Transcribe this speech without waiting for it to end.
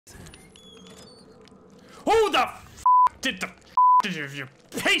Who the f did you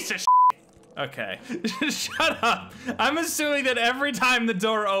piece of shit? Okay, shut up. I'm assuming that every time the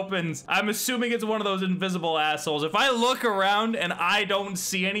door opens, I'm assuming it's one of those invisible assholes. If I look around and I don't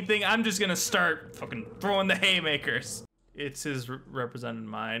see anything, I'm just gonna start fucking throwing the haymakers. It's his represented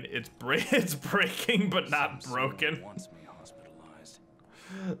mind. It's breaking, but not broken. Wants me hospitalized.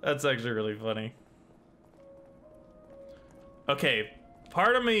 That's actually really funny. Okay,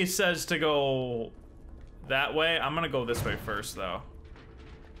 part of me says to go that way. I'm gonna go this way first, though.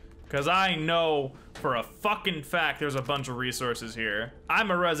 Because I know for a fucking fact there's a bunch of resources here.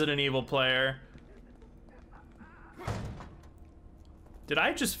 I'm a Resident Evil player. Did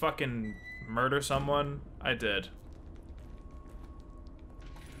I just fucking murder someone? I did.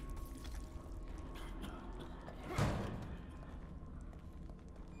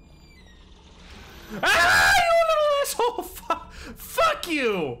 Ah, you little asshole! Fuck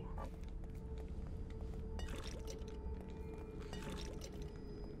you!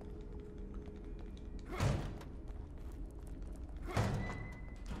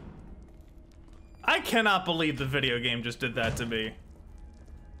 I cannot believe the video game just did that to me.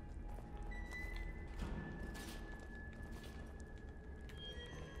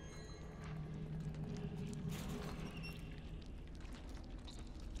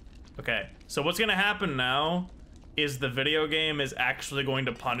 Okay, so what's gonna happen now is the video game is actually going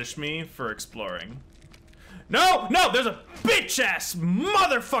to punish me for exploring. No, no, there's a bitch-ass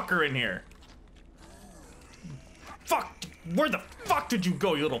motherfucker in here. Fuck, where the fuck did you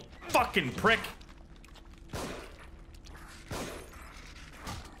go, you little fucking prick?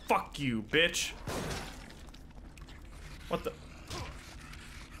 Fuck you, bitch. What the?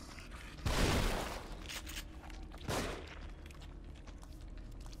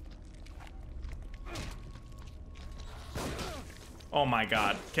 Oh my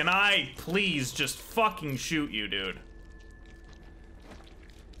god. Can I please just fucking shoot you, dude?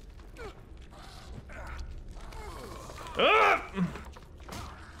 Ugh!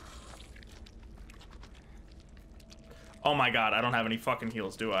 Oh my god, I don't have any fucking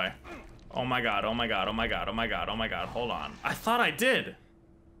heals, do I? Oh my god, oh my god, oh my god, oh my god, oh my god, hold on. I thought I did.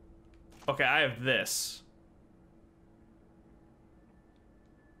 Okay, I have this.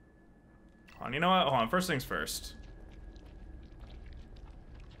 Hold on, you know what? Hold on, first things first.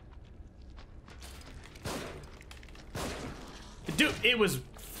 Dude, it was...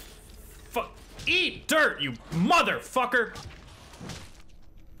 Eat dirt, you motherfucker!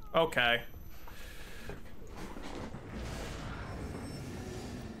 Okay.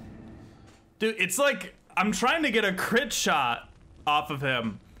 Dude, it's like, I'm trying to get a crit shot off of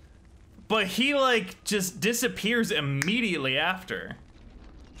him, but he like just disappears immediately after.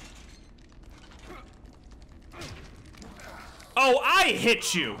 Oh, I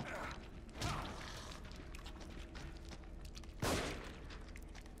hit you!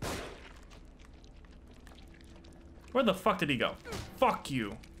 Where the fuck did he go? Fuck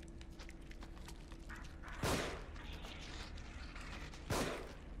you.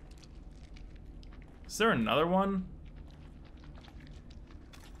 Is there another one?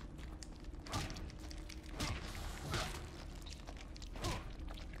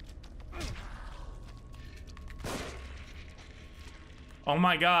 Oh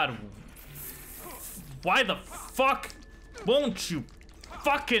my god. Why the fuck won't you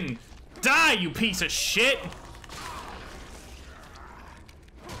fucking die, you piece of shit?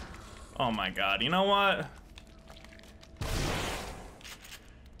 Oh my god, you know what?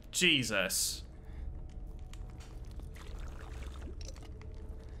 Jesus.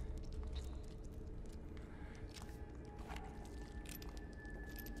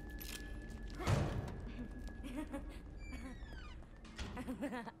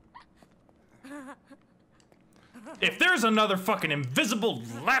 If there's another fucking invisible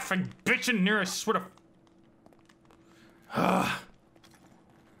laughing bitch in near, I swear to...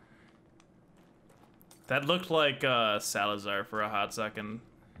 That looked like Salazar for a hot second.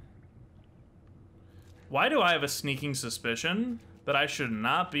 Why do I have a sneaking suspicion that I should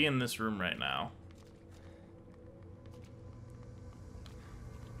not be in this room right now?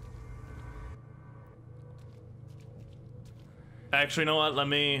 Actually, you know what? Let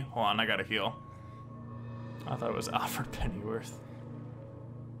me... Hold on, I gotta heal. I thought it was Alfred Pennyworth.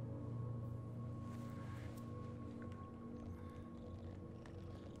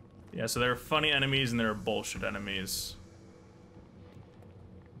 Yeah, so there are funny enemies and there are bullshit enemies.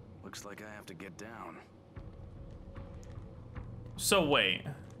 Looks like I have to get down. So wait.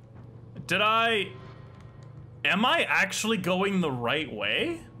 Did I... Am I actually going the right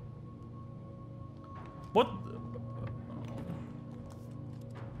way? What...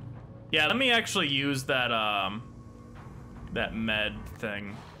 Yeah, let me actually use that, that med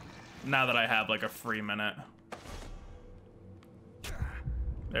thing. Now that I have, like, a free minute.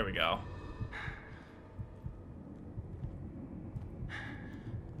 There we go.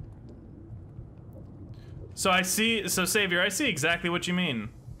 So Savior, I see exactly what you mean.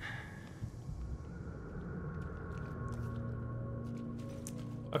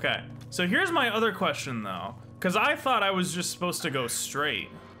 Okay, so here's my other question though, because I thought I was just supposed to go straight.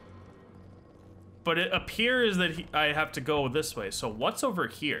 But it appears that I have to go this way, so what's over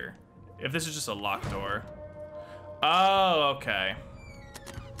here? If this is just a locked door. Oh, okay.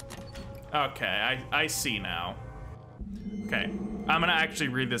 Okay, I see now. Okay, I'm gonna actually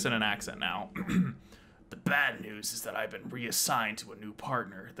read this in an accent now. The bad news is that I've been reassigned to a new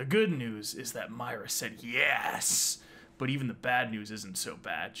partner. The good news is that Myra said yes. But even the bad news isn't so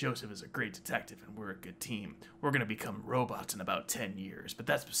bad. Joseph is a great detective and we're a good team. We're gonna become robots in about 10 years, but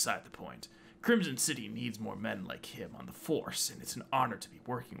that's beside the point. Crimson City needs more men like him on the force, and it's an honor to be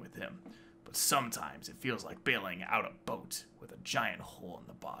working with him. But sometimes it feels like bailing out a boat with a giant hole in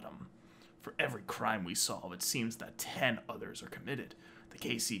the bottom. For every crime we solve, it seems that 10 others are committed. The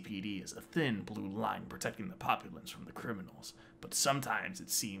KCPD is a thin blue line protecting the populace from the criminals, but sometimes it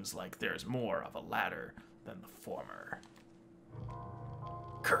seems like there's more of a ladder than the former.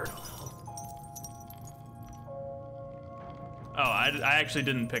 Colonel. Oh, I actually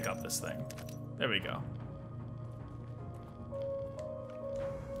didn't pick up this thing. There we go.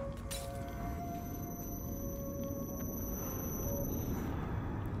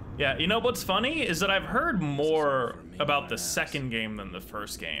 Yeah, you know what's funny is that I've heard more about the second game than the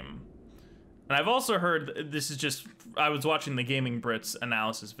first game. And I've also heard, this is just, I was watching the Gaming Brits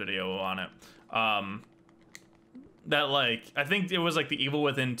analysis video on it. That like, I think it was like the Evil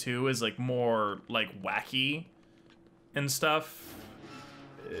Within 2 is like more like wacky and stuff.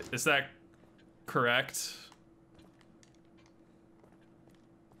 Is that correct?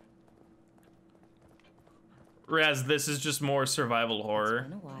 Whereas this is just more survival horror. It's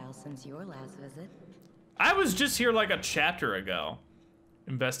been a while since your last visit. I was just here like a chapter ago.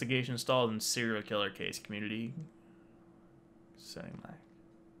 Investigation stalled in serial killer case. Community setting my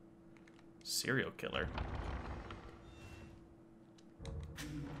serial killer.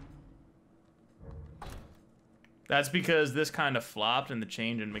 That's because this kind of flopped and the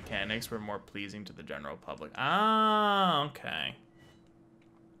change in mechanics were more pleasing to the general public. Ah, okay.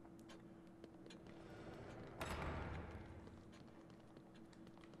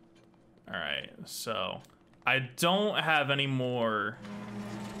 Alright, so I don't have any more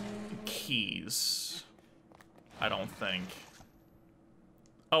keys. I don't think.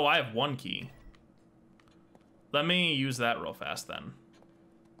 Oh, I have one key. Let me use that real fast then.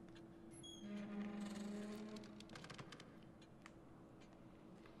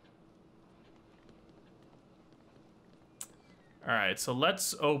 Alright, so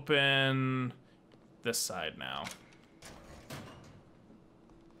let's open this side now.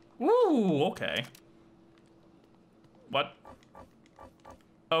 Ooh, okay. What?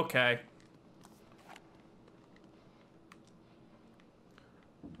 Okay.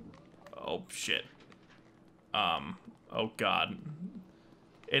 Oh, shit. Oh god.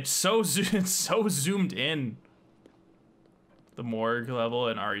 It's so zoomed in. The morgue level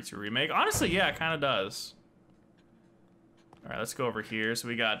in RE2 Remake. Honestly, yeah, it kind of does. Alright, let's go over here. So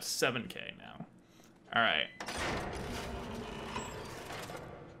we got 7K now. Alright.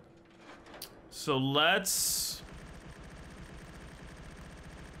 So let's...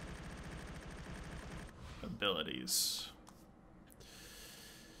 Abilities.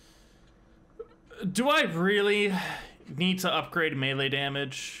 Do I really need to upgrade melee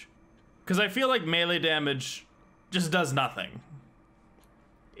damage? Because I feel like melee damage just does nothing.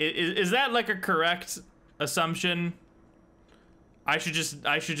 Is that like a correct assumption? I should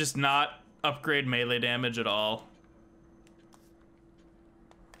just not upgrade melee damage at all.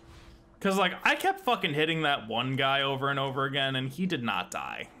 Cause like I kept fucking hitting that one guy over and over again and he did not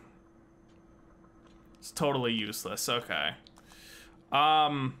die. It's totally useless. Okay.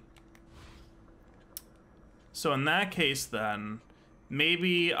 So in that case then,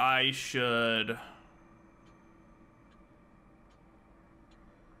 maybe I should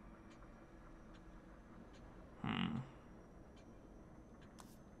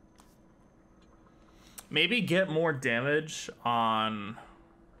maybe get more damage on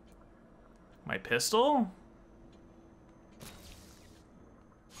my pistol?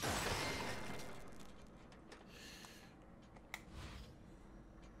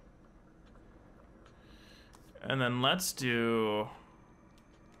 And then let's do...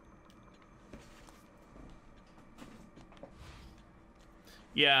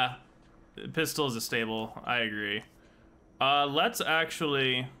 Yeah, Pistol is a stable. I agree. Let's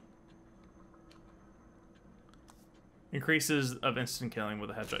actually increases of instant killing with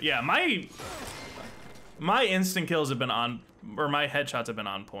a headshot. Yeah, my instant kills have been on, or my headshots have been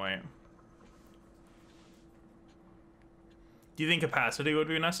on point. Do you think capacity would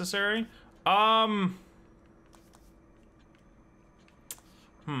be necessary?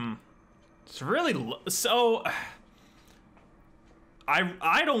 It's really so.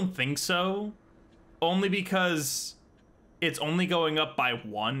 I don't think so. Only because it's only going up by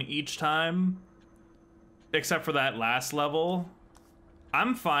 1 each time. Except for that last level.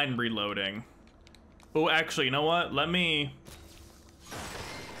 I'm fine reloading. Oh, actually, you know what? Let me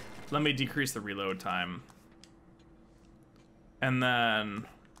decrease the reload time. And then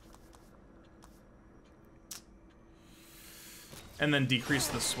decrease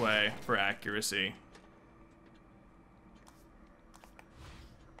the sway for accuracy.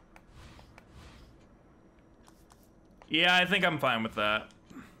 Yeah, I think I'm fine with that.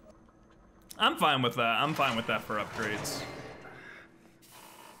 I'm fine with that. I'm fine with that for upgrades.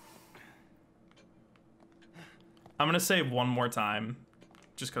 I'm gonna save one more time,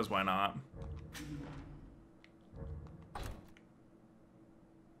 just cause why not?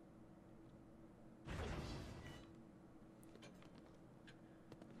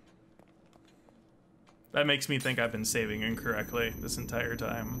 That makes me think I've been saving incorrectly this entire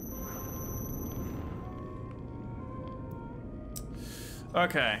time.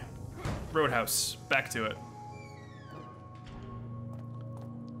 Okay, Roadhouse, back to it.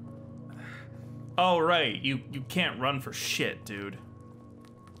 Oh, right, you can't run for shit, dude.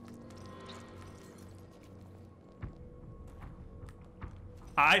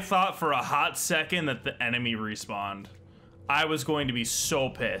 I thought for a hot second that the enemy respawned. I was going to be so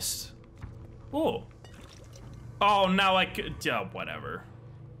pissed. Ooh. Oh, now I could, whatever.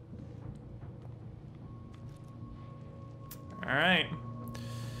 All right.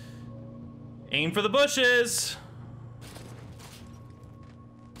 Aim for the bushes.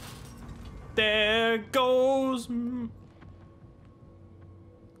 There goes.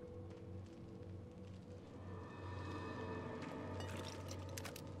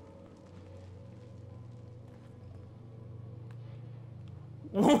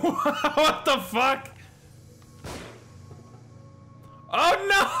 What the fuck? Oh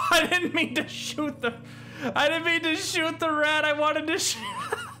no! I didn't mean to shoot the. I didn't mean to shoot the rat. I wanted to shoot.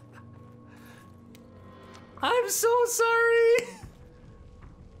 I'm so sorry.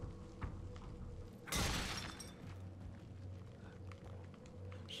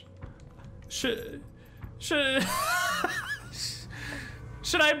 Should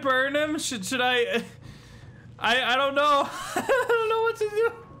I burn him? Should I? I don't know. I don't know what to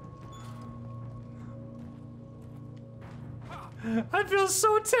do. I feel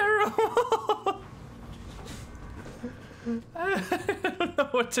so terrible. I don't know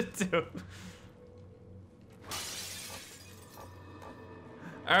what to do.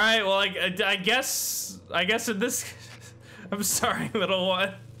 All right, well, I guess in this, I'm sorry, little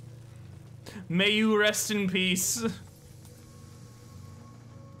one. May you rest in peace.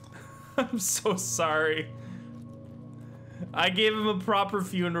 I'm so sorry. I gave him a proper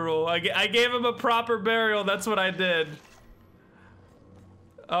funeral. I gave him a proper burial. That's what I did.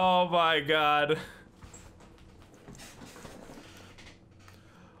 Oh my God.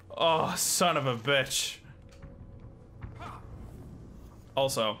 Oh, son of a bitch.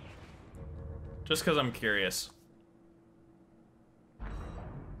 Also, just because I'm curious.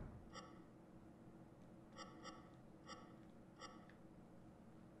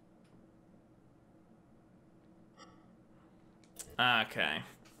 Okay.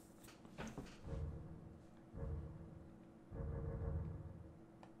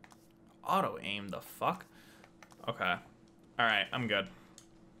 Auto aim, the fuck? Okay. Alright, I'm good.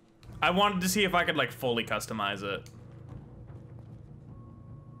 I wanted to see if I could like fully customize it.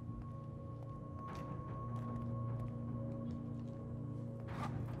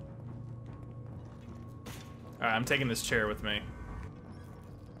 Alright, I'm taking this chair with me.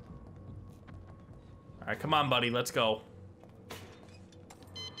 Alright, come on, buddy, let's go.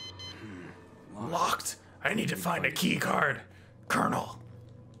 Locked. I need to find a key card, Colonel.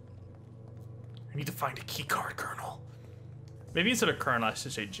 I need to find a key card, Colonel. Maybe instead of Colonel, I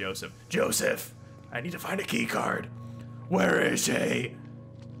should say Joseph. Joseph, I need to find a key card. Where is he?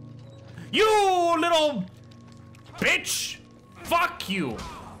 You little bitch! Fuck you!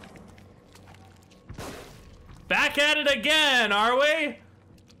 Back at it again, are we?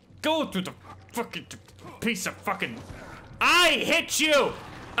 Go through the fucking piece of fucking. I hit you!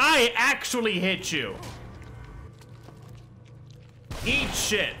 I actually hit you. Eat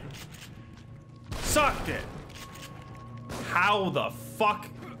shit. sucked it. How the fuck?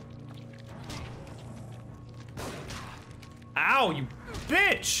 Ow, you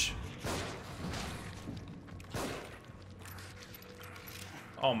bitch!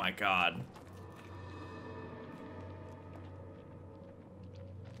 Oh my god.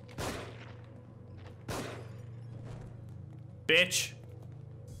 Bitch.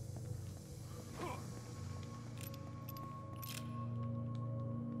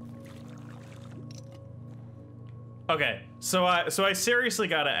 Okay, so I seriously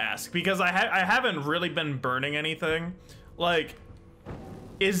gotta ask, because I haven't really been burning anything. Like,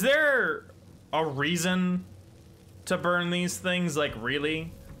 is there a reason to burn these things? Like,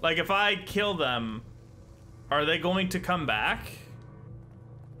 really? Like, if I kill them, are they going to come back?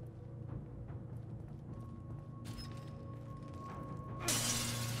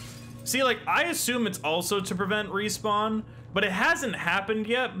 See, like, I assume it's also to prevent respawn, but it hasn't happened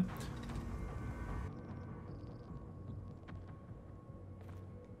yet.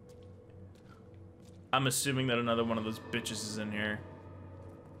 I'm assuming that another one of those bitches is in here.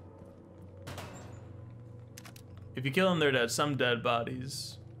 If you kill them, they're dead. Some dead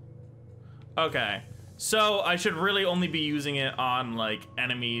bodies. Okay. So I should really only be using it on, like,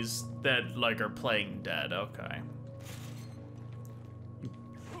 enemies that, like, are playing dead. Okay.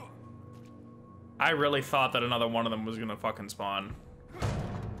 I really thought that another one of them was gonna fucking spawn.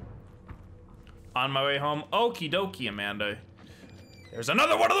 On my way home. Okie dokie, Amanda. There's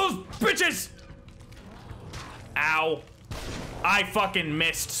another one of those bitches! Ow. I fucking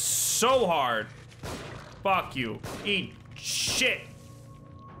missed so hard. Fuck you. Eat shit.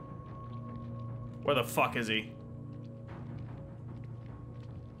 Where the fuck is he?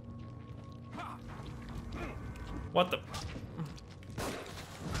 What the?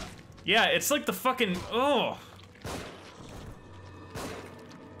 Yeah, it's like the fucking, oh.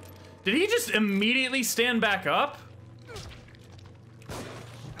 Did he just immediately stand back up?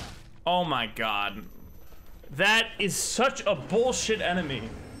 Oh my god. That is such a bullshit enemy.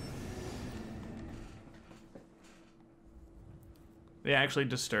 They actually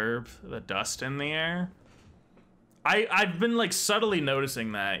disturb the dust in the air. I've been like subtly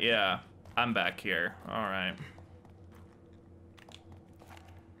noticing that. Yeah, I'm back here. All right.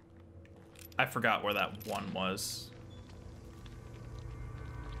 I forgot where that one was.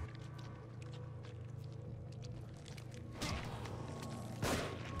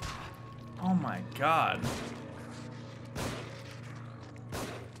 Oh my god.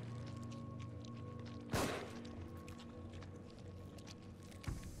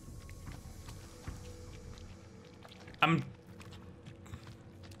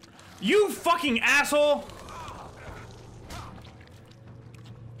 You fucking asshole!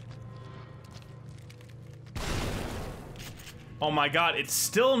 Oh my god, it's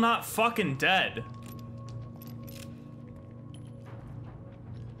still not fucking dead.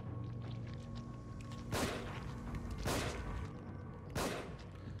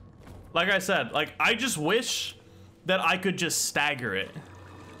 Like I said, like, I just wish that I could just stagger it,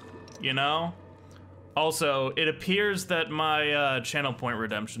 you know? Also, it appears that my channel point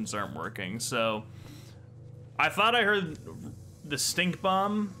redemptions aren't working, so I thought I heard the stink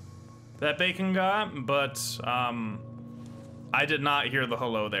bomb that Bacon got, but I did not hear the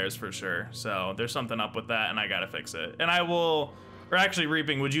hello there's for sure. So there's something up with that, and I gotta fix it. And I will, or actually,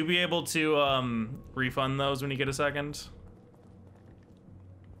 Reaping, would you be able to refund those when you get a second?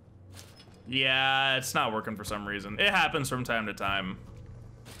 Yeah, it's not working for some reason. It happens from time to time.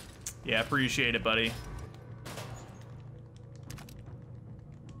 Yeah, appreciate it, buddy.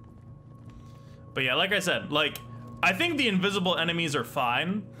 But yeah, like I said, like, I think the invisible enemies are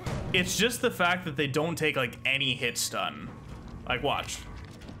fine. It's just the fact that they don't take, like, any hit stun. Like, watch.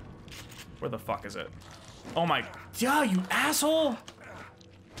 Where the fuck is it? Oh my, yeah, you asshole!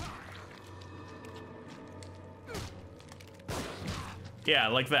 Yeah,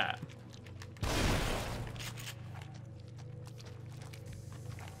 like that.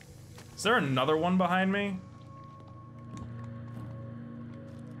 Is there another one behind me?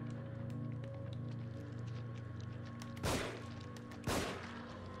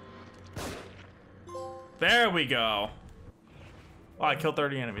 There we go. Oh, I killed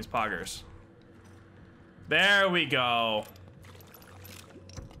 30 enemies, poggers. There we go.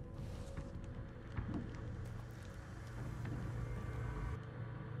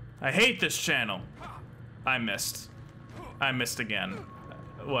 I hate this channel. I missed. I missed again.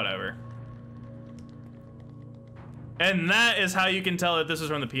 Whatever. And that is how you can tell that this is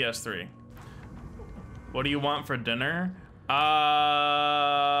from the PS3. What do you want for dinner? I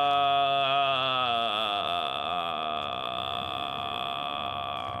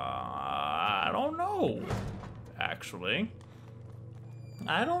don't know. know, actually.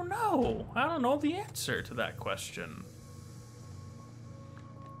 I don't know. I don't know the answer to that question.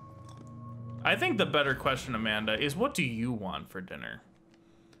 I think the better question, Amanda, is what do you want for dinner?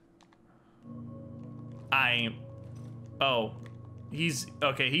 Oh, he's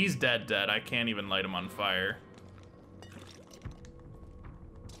dead. I can't even light him on fire.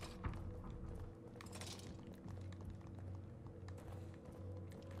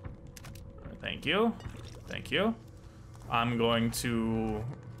 Thank you. Thank you. I'm going to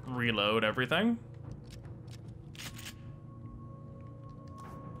reload everything.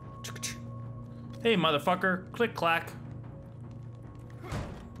 Hey, motherfucker. Click, clack.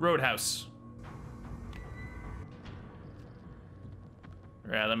 Roadhouse.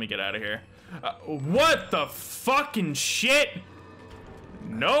 Yeah, let me get out of here. What the fucking shit?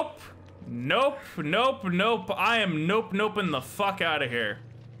 Nope. Nope. Nope. Nope. I am noping the fuck out of here.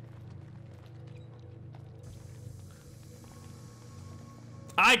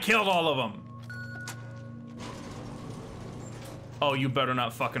 I killed all of them. Oh, you better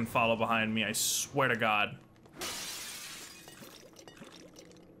not fucking follow behind me, I swear to God.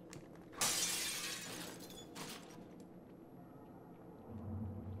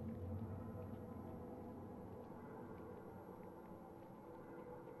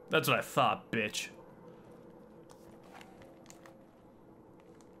 That's what I thought, bitch.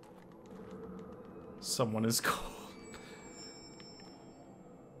 Someone is cold.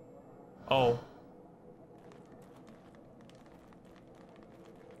 Oh.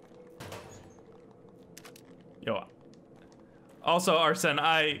 Yo. Also, Arsene,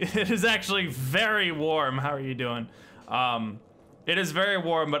 it is actually very warm. How are you doing? It is very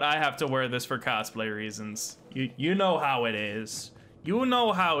warm, but I have to wear this for cosplay reasons. You know how it is. You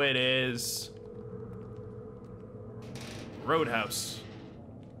know how it is. Roadhouse.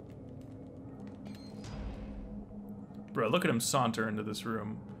 Bro, look at him saunter into this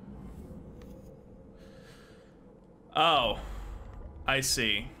room. Oh, I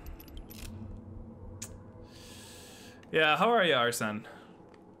see. Yeah, how are you, Arsene?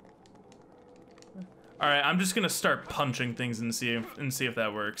 All right, I'm just gonna start punching things and see if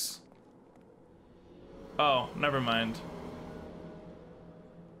that works. Oh, never mind.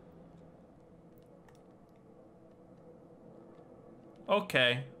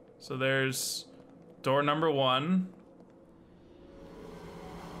 Okay, so there's door number 1.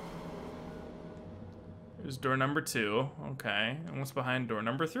 There's door number 2. Okay, and what's behind door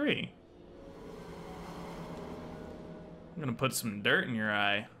number 3? I'm gonna put some dirt in your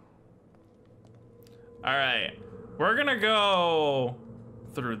eye. All right, we're gonna go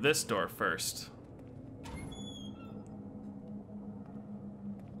through this door first.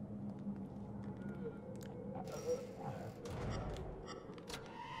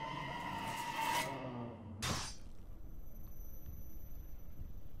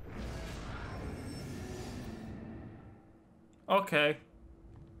 Okay.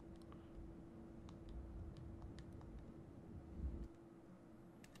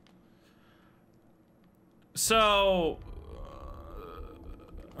 So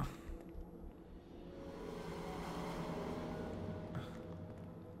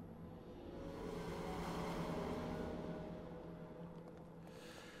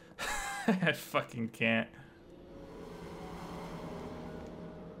I fucking can't.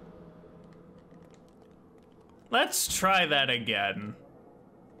 Let's try that again.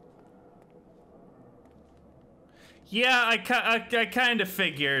 Yeah, I kind of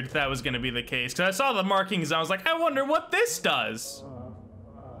figured that was gonna be the case, because I saw the markings and I was like, I wonder what this does.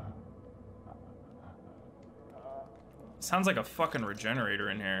 Sounds like a fucking regenerator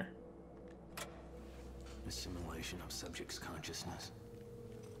in here. Assimilation of subject's consciousness.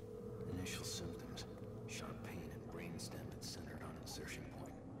 Initial symptoms, sharp pain and brainstem that's centered on insertion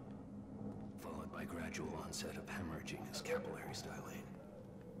point. Followed by gradual onset of hemorrhaging as capillaries dilate.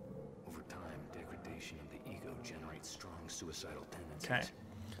 Over time, degradation of the ego generates strong suicidal tendencies. Okay.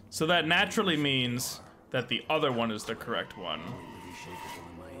 So that naturally means that the other one is the correct one. Completely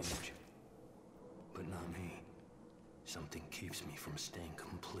shapable in my image. But not me. Something keeps me from staying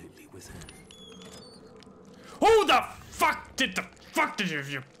completely within. Who the fuck did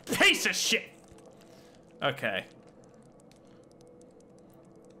you piece of shit? Okay.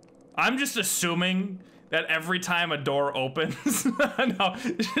 I'm just assuming that every time a door opens, no,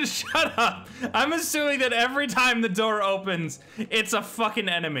 shut up. I'm assuming that every time the door opens, it's a fucking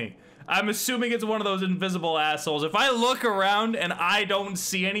enemy. I'm assuming it's one of those invisible assholes. If I look around and I don't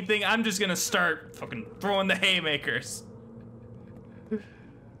see anything, I'm just gonna start fucking throwing the haymakers.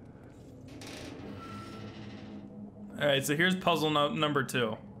 All right, so here's puzzle number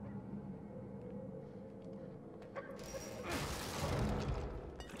 2.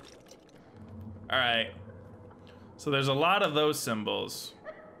 All right. So there's a lot of those symbols,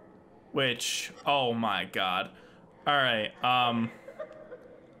 which, oh my God. All right, I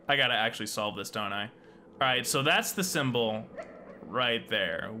gotta actually solve this, don't I? All right, so that's the symbol right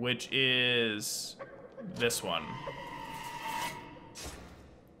there, which is this one.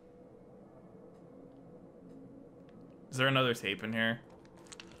 Is there another tape in here?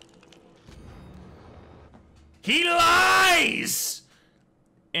 He lies!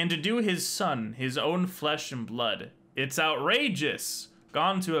 And to do his son, his own flesh and blood. It's outrageous.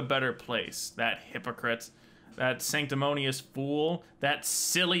 Gone to a better place. That hypocrite. That sanctimonious fool. That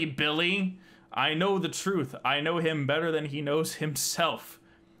silly Billy. I know the truth. I know him better than he knows himself.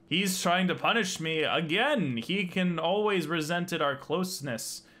 He's trying to punish me again. He can always resented our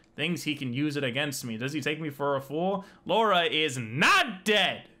closeness. Thinks he can use it against me. Does he take me for a fool? Laura is not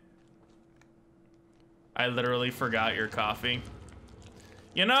dead. I literally forgot your coffee.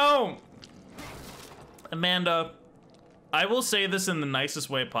 You know, Amanda, I will say this in the nicest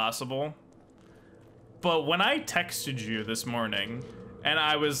way possible, but when I texted you this morning and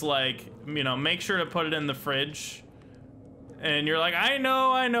I was like, you know, make sure to put it in the fridge, and you're like, I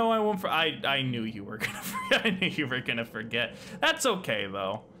know, I won't. I knew you were gonna forget. I knew you were gonna forget. That's okay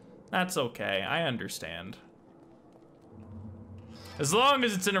though. That's okay. I understand. As long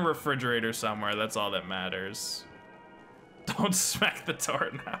as it's in a refrigerator somewhere, that's all that matters. Don't smack the door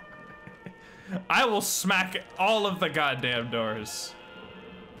now. I will smack all of the goddamn doors.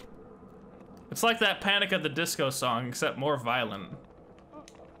 It's like that Panic at the Disco song, except more violent.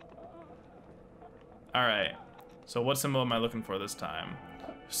 All right, so what symbol am I looking for this time?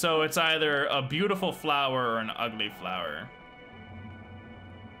 So it's either a beautiful flower or an ugly flower.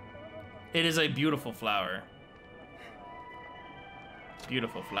 It is a beautiful flower.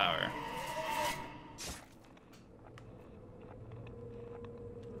 Beautiful flower.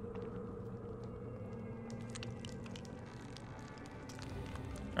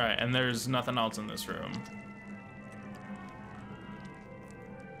 All right, and there's nothing else in this room.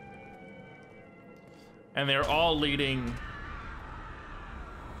 And they're all leading.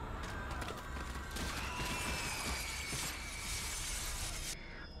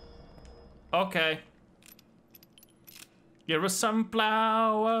 Okay. You're a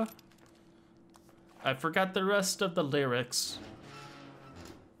sunflower. I forgot the rest of the lyrics.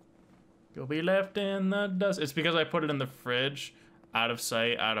 You'll be left in the dust. It's because I put it in the fridge. Out of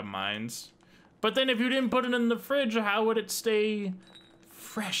sight, out of minds. But then if you didn't put it in the fridge, how would it stay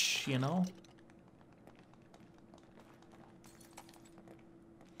fresh, you know?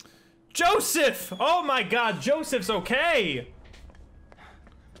 Joseph! Oh my God, Joseph's okay!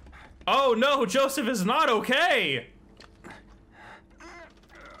 Oh no, Joseph is not okay!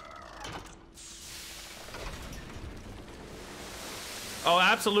 Oh,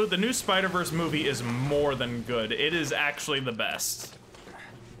 absolute. The new Spider-Verse movie is more than good. It is actually the best.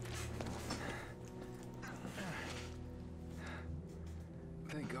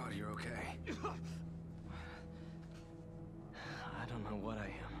 Thank God you're okay. I don't know what I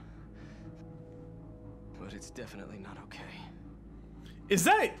am, but it's definitely not okay. Is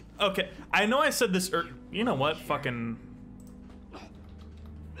that... Okay, I know I said this you know what? Fucking...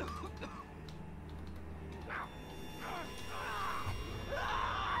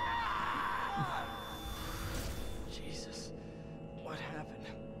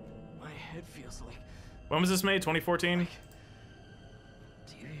 When was this made? 2014?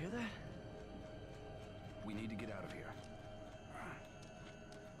 Do you hear that? We need to get out of here.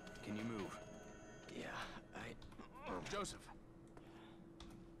 Can you move? Yeah, Joseph.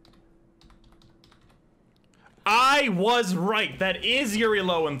 I was right. That is Yuri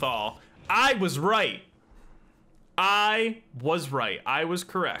Lowenthal. I was right. I was right. I was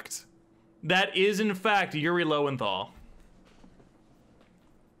correct. That is, in fact, Yuri Lowenthal.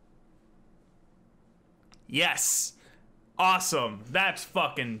 Yes. Awesome. That's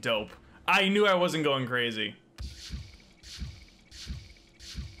fucking dope. I knew I wasn't going crazy.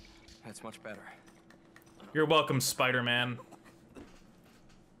 That's much better. You're welcome, Spider-Man.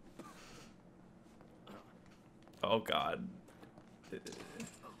 Oh God.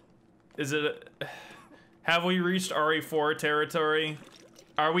 Is it... Have we reached RE4 territory?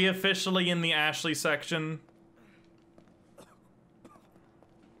 Are we officially in the Ashley section?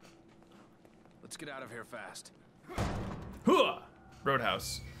 Let's get out of here fast. Hooah!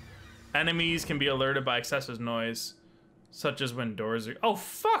 Roadhouse. Enemies can be alerted by excessive noise, such as when doors are... Oh,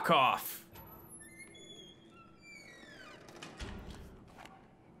 fuck off!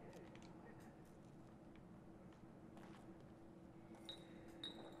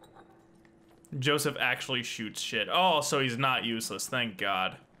 Joseph actually shoots shit. Oh, so he's not useless, thank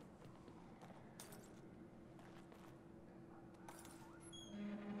God.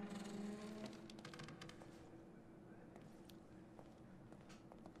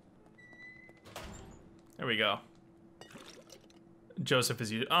 There we go. Joseph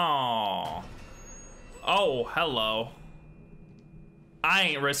is you. Oh. Oh, hello. I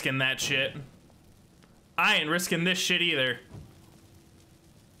ain't risking that shit. I ain't risking this shit either.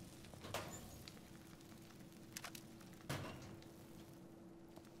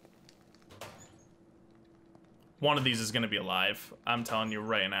 One of these is gonna be alive. I'm telling you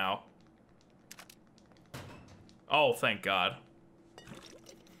right now. Oh, thank God.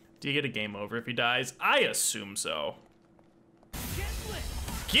 Do you get a game over if he dies? I assume so.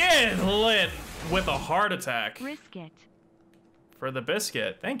 Get lit with a heart attack. Risk it. For the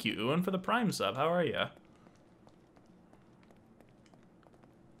biscuit. Thank you, Ewan, for the Prime sub. How are you?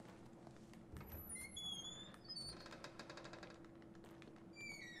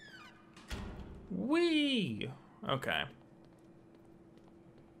 Wee. Okay.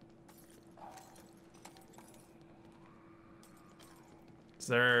 Is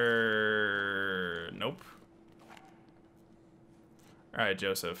there... Nope. All right,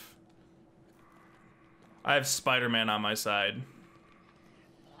 Joseph. I have Spider-Man on my side.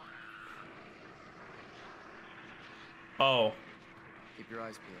 Oh. Keep your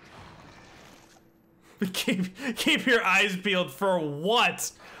eyes peeled. keep your eyes peeled for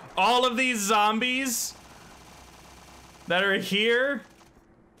what? All of these zombies that are here?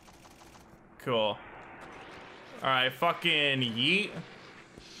 Cool. All right, fucking yeet.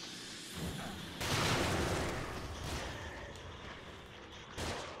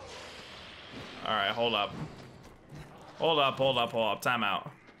 All right, hold up. Hold up, hold up, hold up. Time out.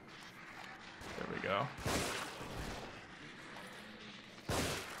 There we go.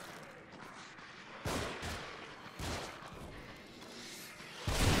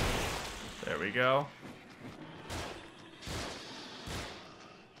 There we go.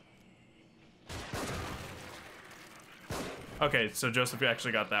 Okay, so Joseph, you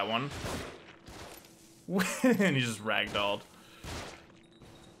actually got that one. And he just ragdolled.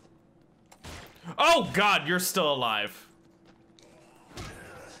 Oh God, you're still alive.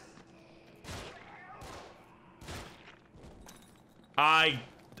 I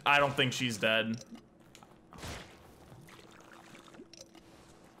don't think she's dead.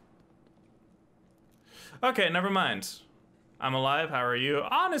 Okay, never mind. I'm alive, how are you?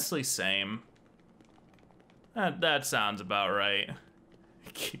 Honestly, same. That sounds about right.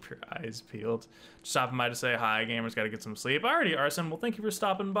 Keep your eyes peeled. Stopping by to say hi, gamers, gotta get some sleep. Alrighty, Arson, well thank you for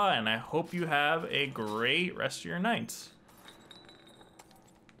stopping by, and I hope you have a great rest of your night.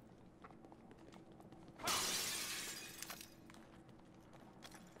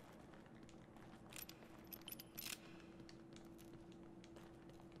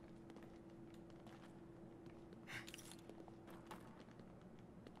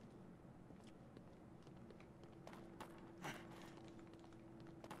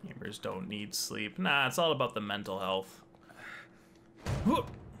 Gamers don't need sleep. Nah, it's all about the mental health.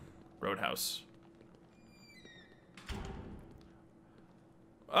 Roadhouse.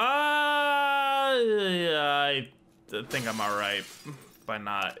 Yeah, I think I'm alright by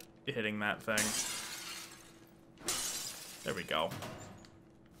not hitting that thing. There we go.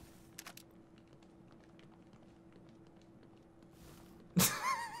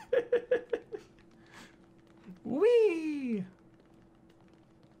 Whee!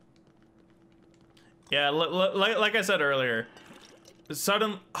 Yeah, like I said earlier,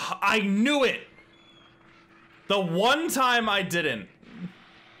 I knew it! The one time I didn't.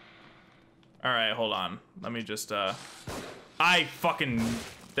 Alright, hold on. Let me just, there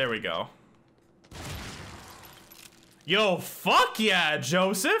we go. Yo, fuck yeah,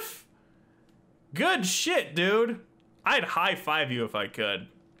 Joseph! Good shit, dude. I'd high five you if I could.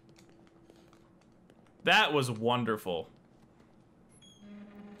 That was wonderful.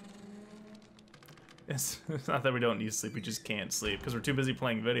 It's not that we don't need sleep, we just can't sleep because we're too busy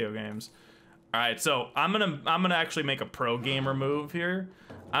playing video games. All right, so I'm gonna actually make a pro gamer move here.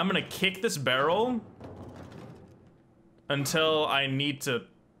 I'm gonna kick this barrel until I need to.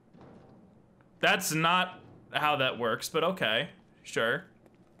 That's not how that works, but okay, sure.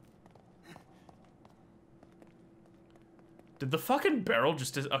 Did the fucking barrel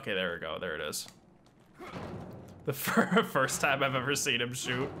just okay, there we go, there it is. The first time I've ever seen him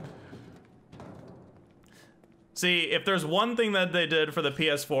shoot. See, if there's one thing that they did for the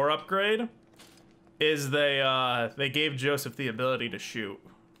PS4 upgrade, is they gave Joseph the ability to shoot.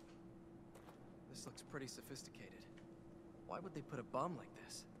 This looks pretty sophisticated. Why would they put a bomb like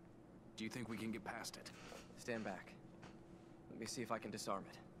this? Do you think we can get past it? Stand back. Let me see if I can disarm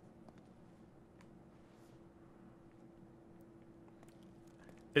it.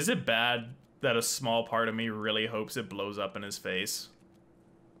 Is it bad that a small part of me really hopes it blows up in his face?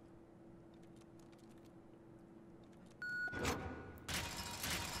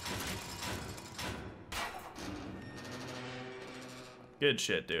 Good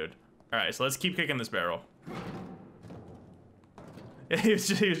shit, dude. All right, so let's keep kicking this barrel. He was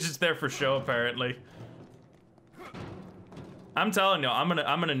just there for show, apparently. I'm telling you, I'm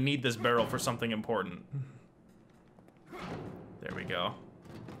gonna need this barrel for something important. There we go.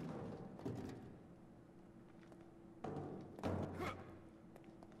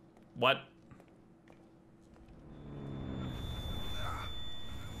 What?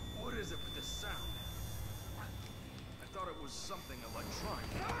 What is it with this sound? I thought it was something electronic.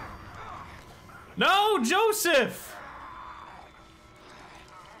 No, Joseph!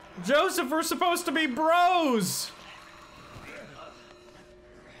 Joseph, we're supposed to be bros!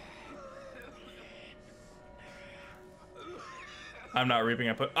 I'm not reaping,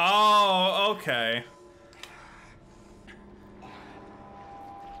 I put. Oh, okay.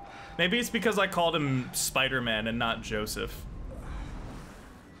 Maybe it's because I called him Spider-Man and not Joseph.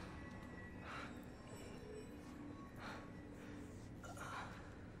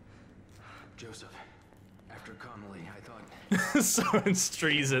 Joseph, after Connolly, I thought... Someone's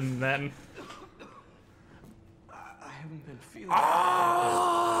treason, then. I haven't been feeling...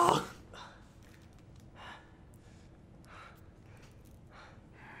 Oh!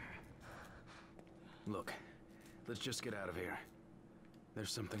 Look, let's just get out of here.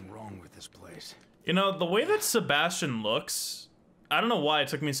 There's something wrong with this place. You know, the way that Sebastian looks, I don't know why it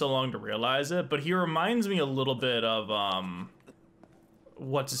took me so long to realize it, but he reminds me a little bit of,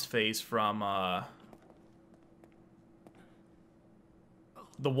 what's his face from,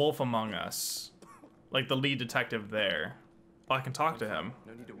 The Wolf Among Us. Like the lead detective there. Oh, I can talk to him.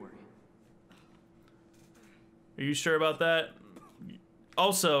 No need to worry. Are you sure about that?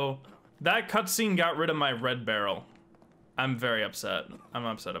 Also, that cutscene got rid of my red barrel. I'm very upset. I'm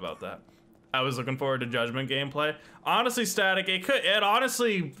upset about that. I was looking forward to Judgment gameplay. Honestly, Static, it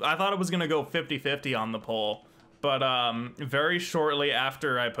honestly, I thought it was gonna go 50-50 on the poll. But very shortly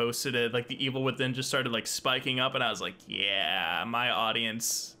after I posted it, like the Evil Within just started like spiking up, and I was like, yeah, my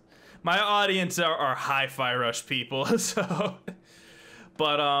audience are hi-fi rush people. So,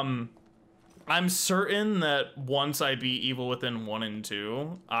 but I'm certain that once I beat Evil Within 1 and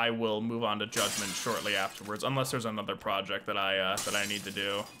 2, I will move on to Judgment shortly afterwards, unless there's another project that I need to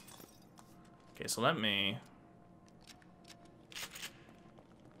do. Okay, so let me.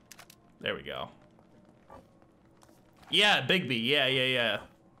 There we go. Yeah, Bigby. Yeah.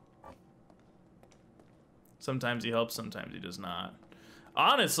 Sometimes he helps, sometimes he does not.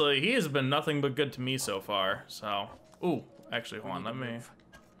 Honestly, he has been nothing but good to me so far. So, ooh, actually, hold on. Let me.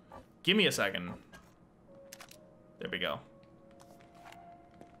 Give me a second. There we go.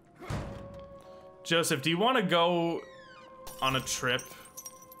 Joseph, do you want to go on a trip?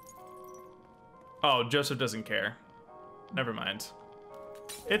 Oh, Joseph doesn't care. Never mind.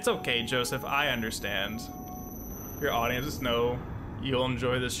 It's okay, Joseph. I understand. Your audiences know you'll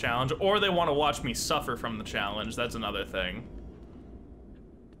enjoy this challenge, or they want to watch me suffer from the challenge. That's another thing.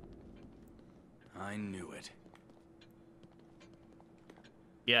 I knew it.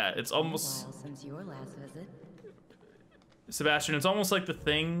 Yeah, it's almost... Well, since your last visit. Sebastian, it's almost like the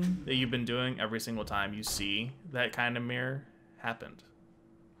thing that you've been doing every single time you see that kind of mirror happened.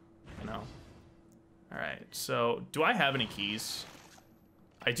 You know? Alright, so do I have any keys?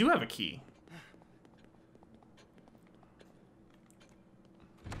 I do have a key.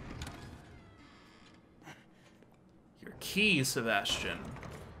 Your key, Sebastian.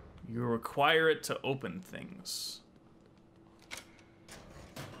 You require it to open things.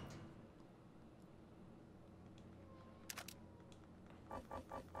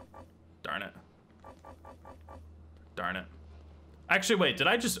 Darn it. Darn it. Actually, wait, did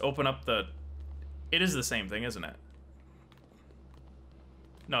I just open up the... It is the same thing, isn't it?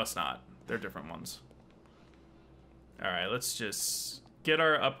 No, it's not. They're different ones. Alright, let's just get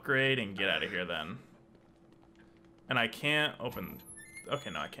our upgrade and get out of here then. And I can't open...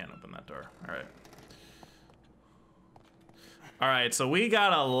 Okay, no, I can't open that door. Alright. Alright, so we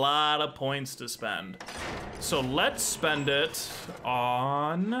got a lot of points to spend. So let's spend it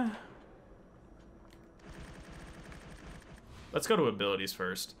on... Let's go to abilities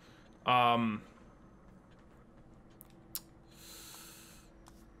first.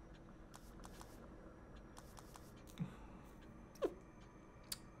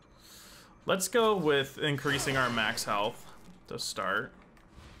 Let's go with increasing our max health to start.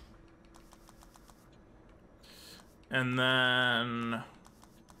 And then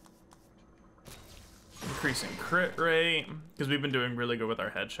increasing crit rate, because we've been doing really good with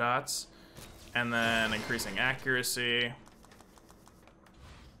our headshots. And then increasing accuracy.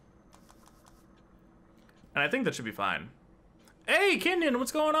 And I think that should be fine. Hey, Kenyon,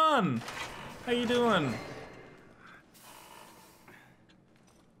 what's going on? How you doing?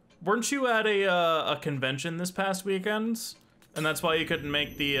 Weren't you at a convention this past weekend? And that's why you couldn't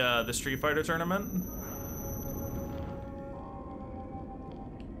make the Street Fighter tournament?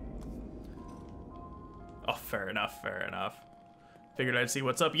 Oh, fair enough, fair enough. Figured I'd see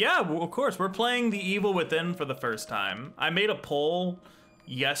what's up. Yeah, well, of course, we're playing The Evil Within for the first time. I made a poll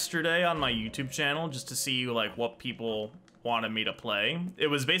yesterday on my YouTube channel just to see like what people wanted me to play. It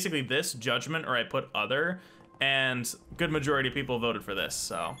was basically this, Judgment, or I put Other, and good majority of people voted for this,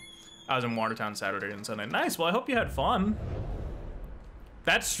 so. I was in Watertown Saturday and Sunday. Nice, well I hope you had fun.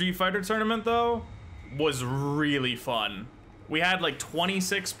 That Street Fighter tournament though, was really fun. We had like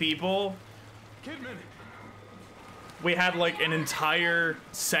 26 people. Kidman. We had like an entire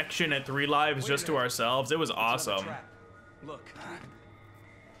section at 3 Lives just to ourselves. It was awesome. Look.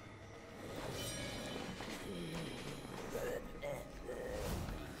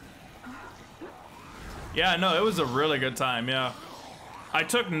 Yeah, no, it was a really good time, yeah. I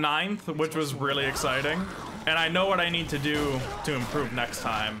took 9th, which was really exciting. And I know what I need to do to improve next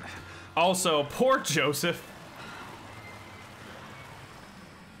time. Also, poor Joseph.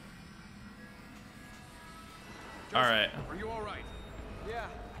 All right. Are you all right? Yeah,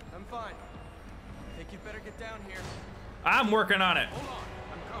 I'm fine. Think you better get down here. I'm working on it. Hold on,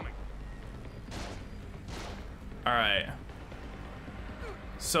 I'm coming. All right.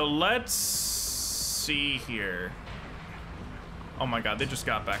 So let's see here. Oh my God, they just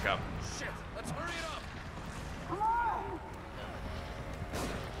got back up. Shit, let's hurry it up.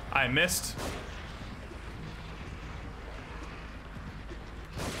 I missed.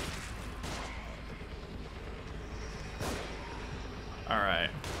 All right.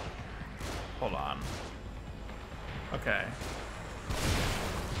 Hold on. Okay.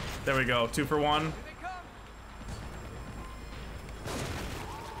 There we go. 2 for 1. Here they come.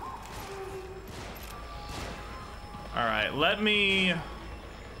 All right. Let me.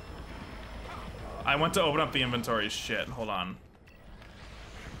 I went to open up the inventory. Shit. Hold on.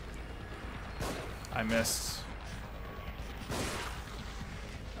 I missed.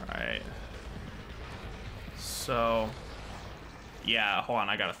 All right. So. Yeah, hold on,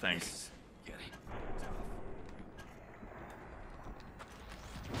 I gotta think.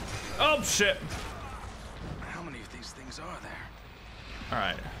 Oh, shit. How many of these things are there? All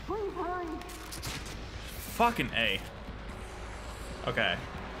right. Fucking A. Okay.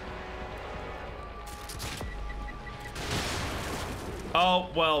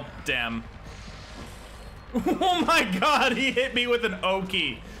 Oh, well, damn. Oh my God, he hit me with an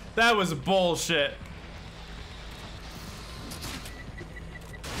Oki. That was bullshit.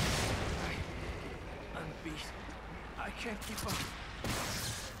 I'm beat. I can't keep up.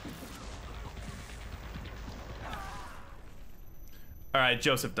 All right,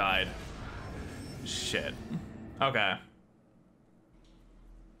 Joseph died. Shit. Okay.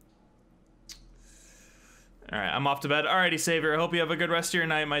 All right, I'm off to bed. Alrighty, Savior. I hope you have a good rest of your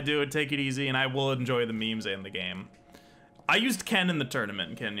night, my dude. Take it easy, and I will enjoy the memes and the game. I used Ken in the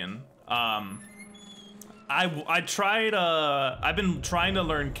tournament, Kenyon. I tried. I've been trying to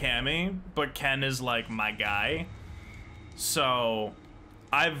learn Cammy, but Ken is like my guy. So,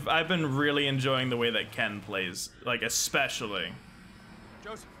 I've been really enjoying the way that Ken plays, like especially.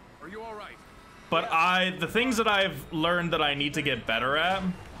 Joseph, are you all right? But the things that I've learned that I need to get better at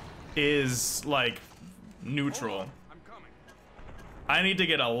is like neutral. I'm coming. I need to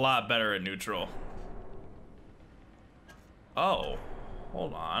get a lot better at neutral. Oh,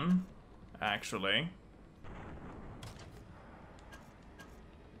 hold on. Actually.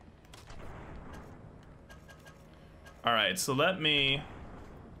 All right, so let me.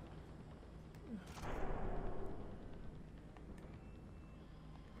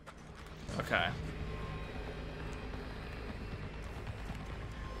 Okay.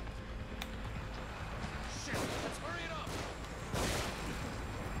 Shit, let's hurry it up.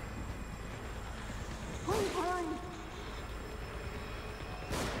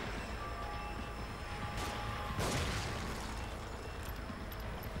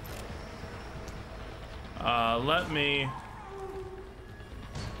 Let me.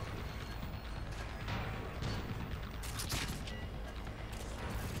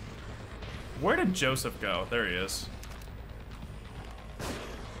 Where did Joseph go? There he is.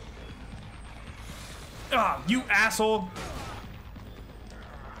 Ah, you asshole!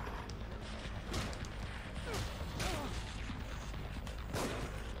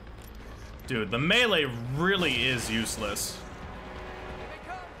 Dude, the melee really is useless.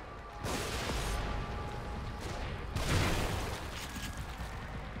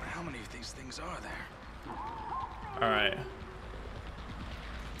 How many of these things are there? All right.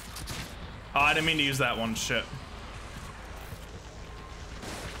 Oh, I didn't mean to use that one. Shit.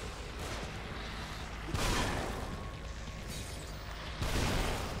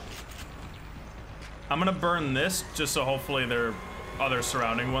 I'm gonna burn this just so hopefully their other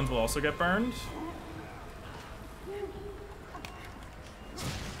surrounding ones will also get burned.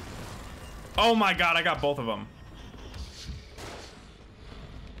 Oh my god, I got both of them.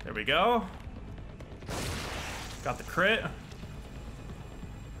 There we go. Got the crit.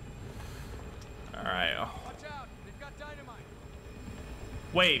 Alright. Watch out, they've got dynamite.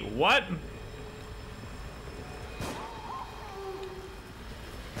 Wait, what?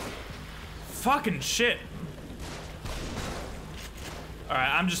 Fucking shit. Alright,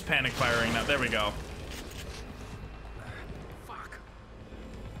 I'm just panic firing now. There we go. Fuck.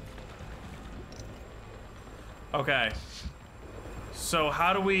 Okay. So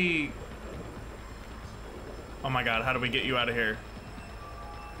how do we... Oh my god, how do we get you out of here?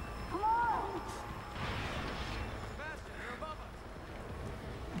 Faster, they're above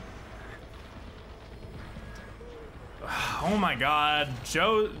us. Oh my god,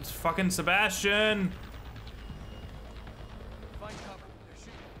 Joe, fucking Sebastian. Find cover. They're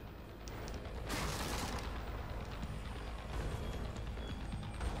shooting.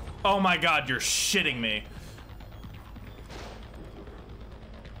 Oh my god, you're shitting me.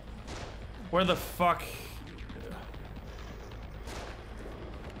 Where the fuck?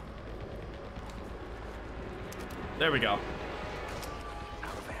 There we go. Out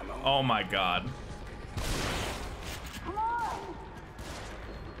of ammo. Oh my god.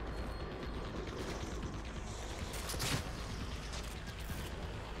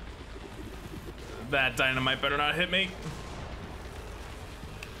 That dynamite better not hit me.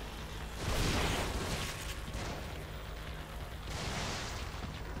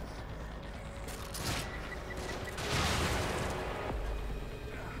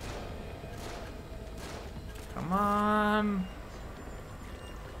 Come on.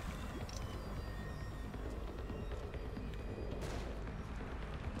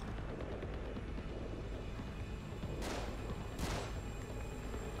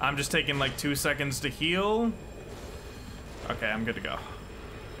 I'm just taking like 2 seconds to heal. Okay, I'm good to go.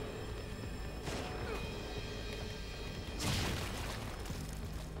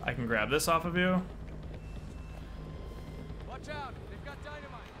 I can grab this off of you. Watch out, they've got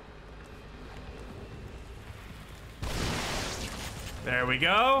dynamite. There we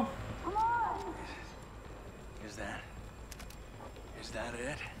go. Is that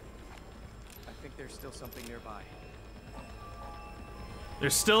it? I think there's still something nearby.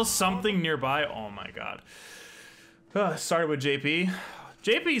 There's still something nearby. Oh my god. Started with JP.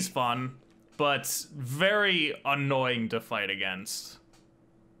 JP's fun, but very annoying to fight against.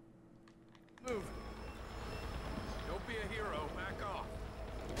 Move. Don't be a hero, back off.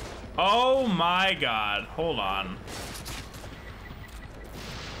 Oh my god. Hold on.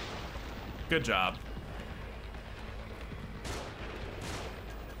 Good job.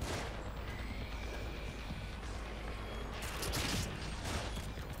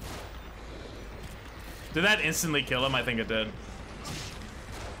 Did that instantly kill him? I think it did.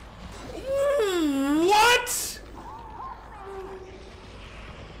 What?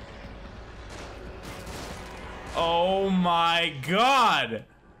 Oh my god.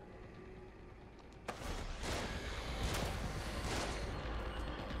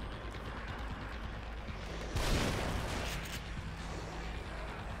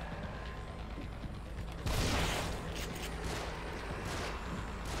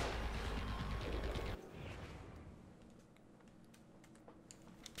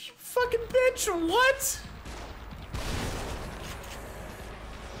 Fucking bitch, what?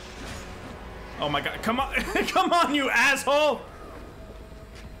 Oh my god, come on, come on, you asshole!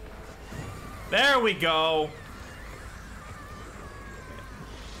 There we go.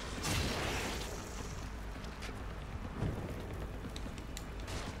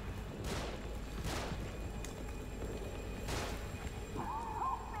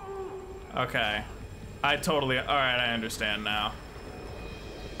 Okay. I totally, all right, I understand now.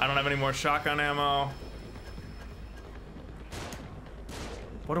 I don't have any more shotgun ammo.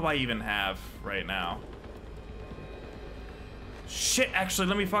 What do I even have right now? Shit, actually,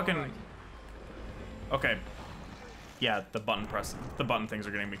 let me fucking... Okay. Yeah, the button things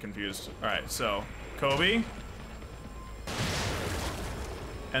are getting me confused. All right, so Kobe.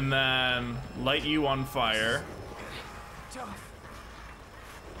 And then light you on fire.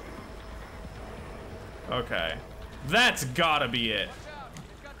 Okay. That's gotta be it.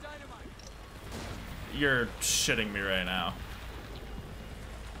 You're shitting me right now.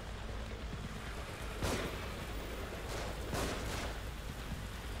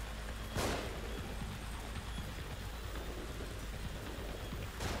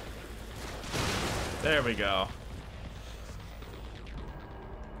 There we go.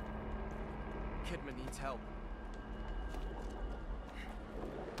 Kidman needs help.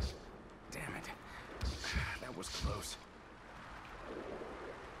 Damn it. That was close.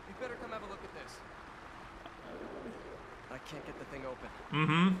 You better come have a look at this. I can't get the thing open.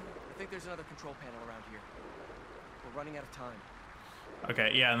 Mm-hmm. I think there's another control panel around here. We're running out of time.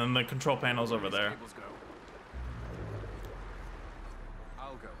 Okay, yeah, and then the control panel's over there. Cables go.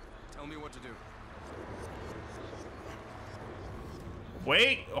 I'll go. Tell me what to do.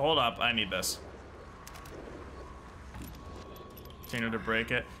 Wait, hold up. I need this. Continue to break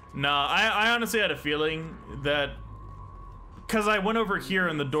it. No, I honestly had a feeling that because I went over here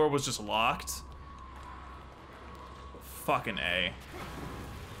and the door was just locked. Fucking A.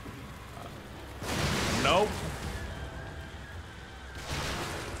 Nope.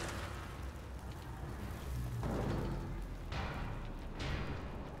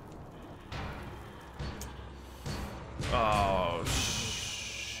 Oh,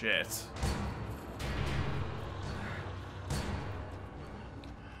 shit.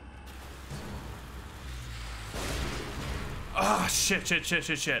 Oh, shit.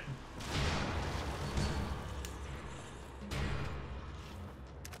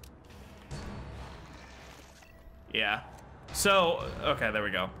 Yeah. So, okay, there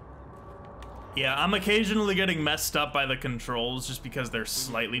we go. Yeah, I'm occasionally getting messed up by the controls just because they're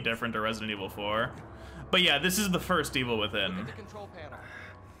slightly different to Resident Evil 4. But yeah, this is the first Evil Within. Look at the control panel.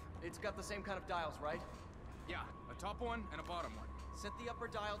 It's got the same kind of dials, right? Yeah, a top one and a bottom one. Set the upper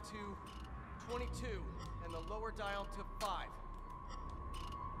dial to 22 and the lower dial to 5.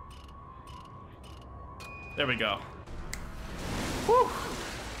 There we go. Whew.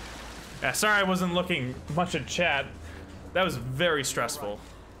 Yeah, sorry I wasn't looking much at chat. That was very stressful.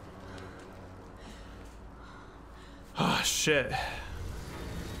 Oh, shit.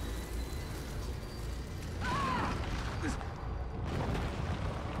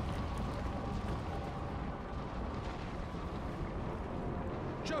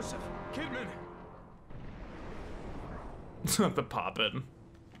 Joseph, Kidman. The poppin'.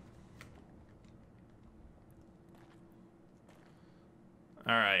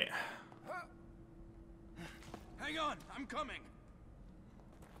 All right. Hang on, I'm coming.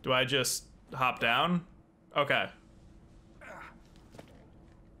 Do I just hop down? Okay.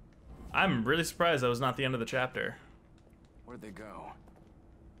 I'm really surprised that was not the end of the chapter. Where'd they go?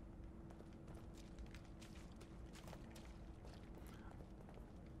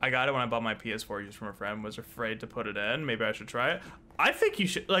 I got it when I bought my PS4 just from a friend, was afraid to put it in. Maybe I should try it. I think you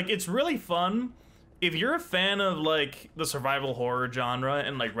should, like, it's really fun. If you're a fan of, like, the survival horror genre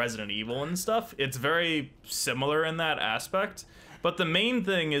and, like, Resident Evil and stuff, it's very similar in that aspect. But the main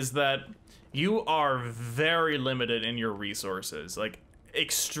thing is that you are very limited in your resources, like,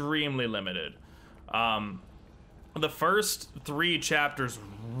 extremely limited. The first 3 chapters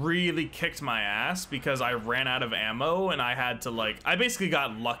really kicked my ass because I ran out of ammo and I had to, like, I basically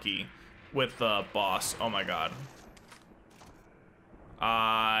got lucky with the boss. Oh my god.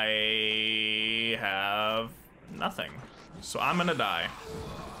 I have nothing, so I'm gonna die.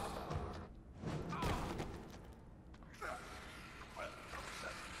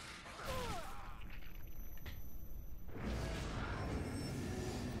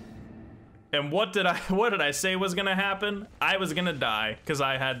 And what did I say was gonna happen? I was gonna die because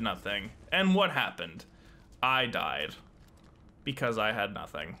I had nothing. And what happened? I died because I had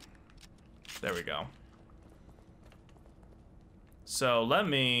nothing. There we go. So let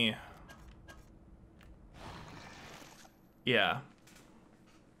me, yeah.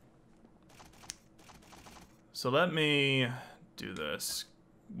 So let me do this.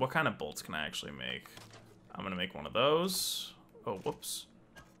 What kind of bolts can I actually make? I'm gonna make one of those. Oh, whoops.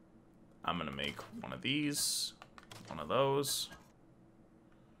 I'm gonna make one of these, one of those,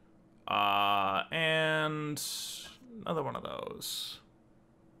 and another one of those.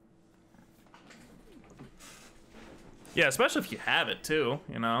 Yeah, especially if you have it too,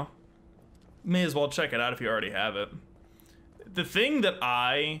 you know? May as well check it out if you already have it. The thing that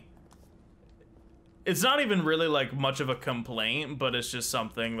it's not even really like much of a complaint, but it's just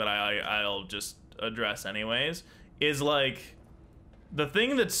something that I'll just address anyways, is like, the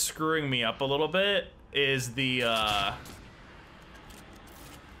thing that's screwing me up a little bit is the,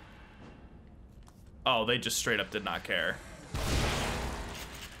 oh, they just straight up did not care.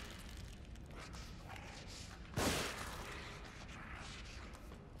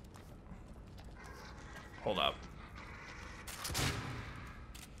 Hold up.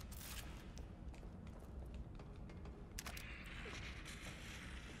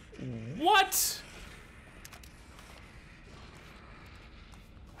 What?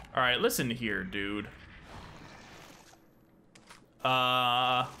 All right, listen here, dude.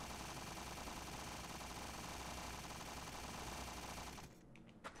 All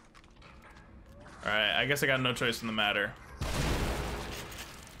right, I guess I got no choice in the matter.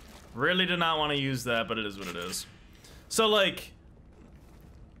 Really did not want to use that, but it is what it is. So, like,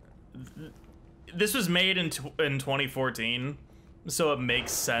 this was made in 2014, so it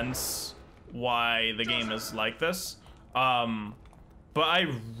makes sense why the game is like this. But I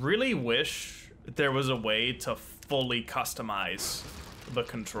really wish there was a way to fully customize the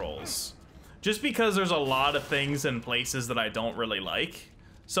controls. Just because there's a lot of things and places that I don't really like.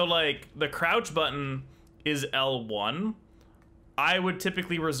 So, like, the crouch button is L1. I would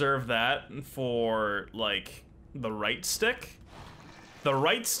typically reserve that for, like, the right stick. The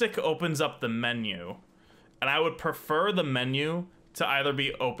right stick opens up the menu, and I would prefer the menu to either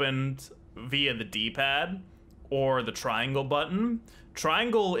be opened via the D-pad or the triangle button.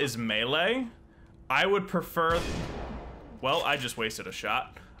 Triangle is melee. I would prefer... Well, I just wasted a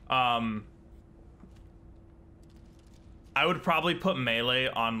shot. I would probably put melee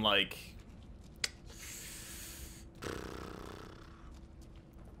on, like...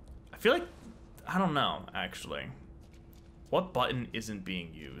 I feel like... I don't know, actually. What button isn't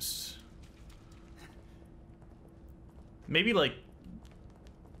being used? Maybe, like...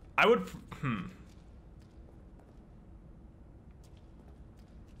 I would...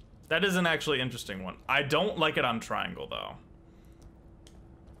 That is an actually interesting one. I don't like it on triangle, though.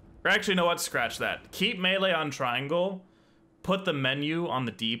 Or actually, you know what? Scratch that. Keep melee on triangle. Put the menu on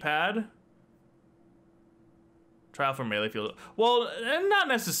the D-pad. Trial for melee field. Well, not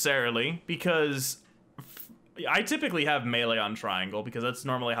necessarily, because I typically have melee on triangle because that's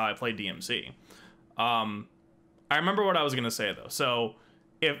normally how I play DMC. I remember what I was gonna say though. So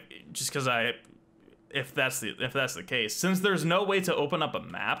if that's the case, since there's no way to open up a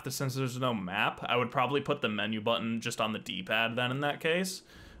map, since there's no map, I would probably put the menu button just on the D-pad then in that case.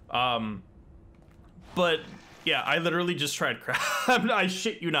 But yeah, I literally just tried I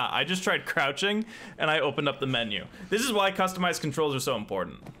shit you not. I just tried crouching and I opened up the menu. This is why customized controls are so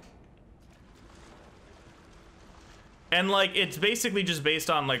important. And like, it's basically just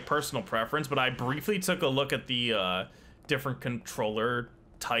based on like personal preference, but I briefly took a look at the different controller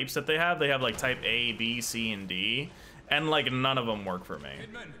types that they have. They have like type A, B, C, and D, and like none of them work for me.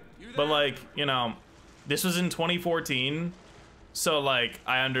 But like, you know, this was in 2014. So, like,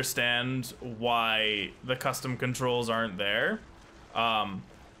 I understand why the custom controls aren't there.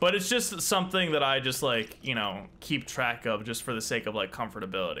 But it's just something that I just, like, you know, keep track of just for the sake of, like,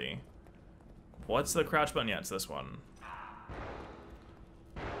 comfortability. What's the crouch button? Yeah, it's this one.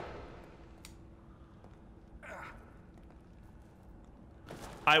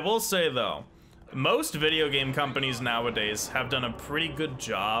 I will say, though, most video game companies nowadays have done a pretty good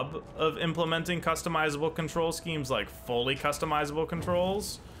job of implementing customizable control schemes, like fully customizable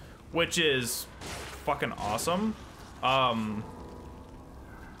controls, which is fucking awesome.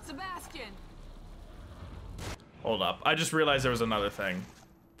 Sebastian. Hold up. I just realized there was another thing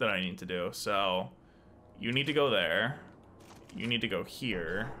that I need to do. So you need to go there. You need to go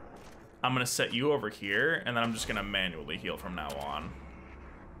here. I'm gonna set you over here, and then I'm just gonna manually heal from now on.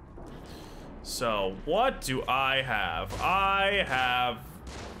 So, what do I have? I have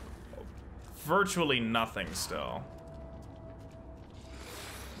virtually nothing still.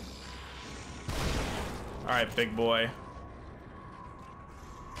 Alright, big boy.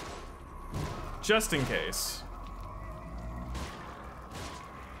 Just in case.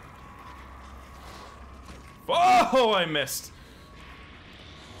 Oh, I missed.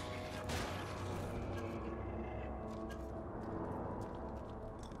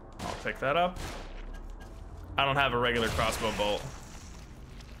 I'll pick that up. I don't have a regular crossbow bolt.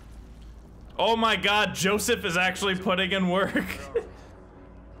 Oh my god, Joseph is actually putting in work.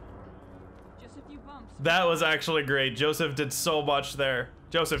 Just a few bumps. That was actually great. Joseph did so much there.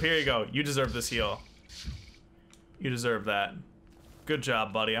 Joseph, here you go. You deserve this heal. You deserve that. Good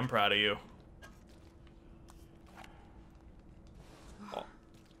job, buddy. I'm proud of you.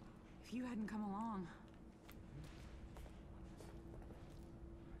 If you hadn't come along.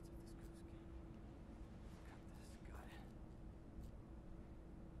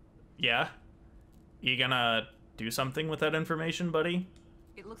 Yeah? You gonna do something with that information, buddy?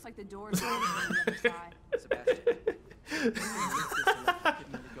 It looks like the door is open on the other side. Sebastian. Give me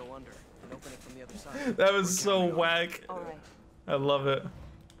to go under and open it from the other side. That was so whack. All right. I love it.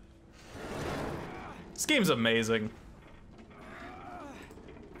 This game's amazing.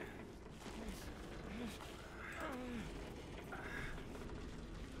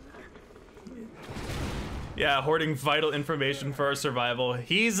 Yeah, hoarding vital information for our survival.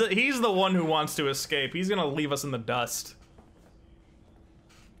 He's the one who wants to escape. He's gonna leave us in the dust.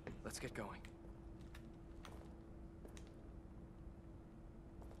 get going.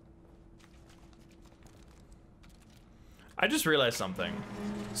 I just realized something.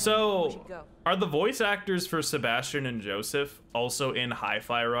 So, should go. are the voice actors for Sebastian and Joseph also in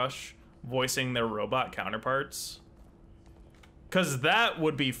Hi-Fi Rush, voicing their robot counterparts? Because that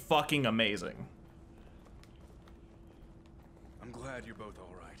would be fucking amazing. I'm glad you're both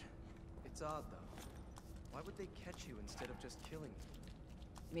all right. It's odd, though. Why would they catch you instead of just killing you?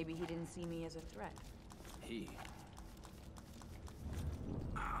 Maybe he didn't see me as a threat. He.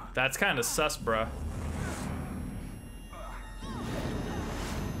 That's kind of sus, bruh.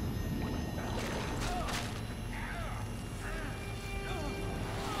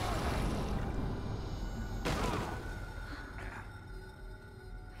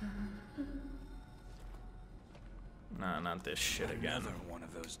 Nah, not this shit again. Another one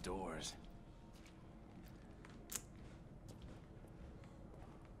of those doors.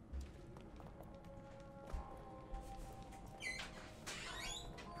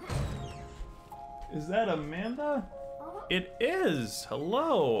 Is that Amanda? It is.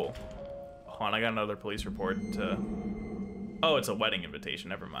 Hello. Hold on, I got another police report to... Oh, it's a wedding invitation.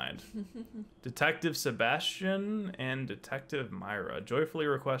 Never mind. Detective Sebastian and Detective Myra joyfully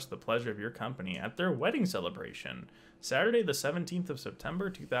request the pleasure of your company at their wedding celebration. Saturday, the 17th of September,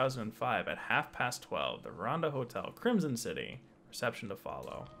 2005 at 12:30, the Veranda Hotel, Crimson City. Reception to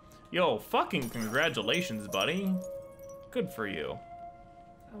follow. Yo, fucking congratulations, buddy. Good for you.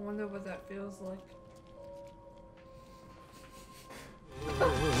 I wonder what that feels like.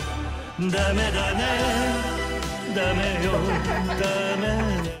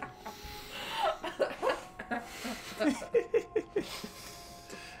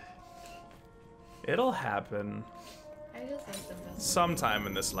 It'll happen I just like the best. sometime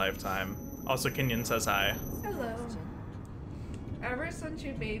in this lifetime. Also, Kenyon says hi. Hello. Ever since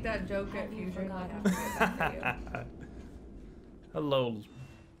you made that joke at Fusion, I have to get back to you. Hello.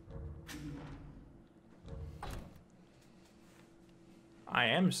 I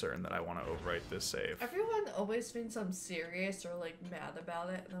am certain that I want to overwrite this save. Everyone always thinks I'm serious or like mad about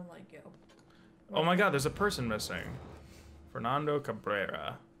it, and I'm like, yo. Oh my god, there's a person missing. Fernando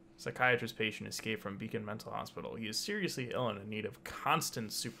Cabrera. Psychiatrist patient escaped from Beacon Mental Hospital. He is seriously ill and in need of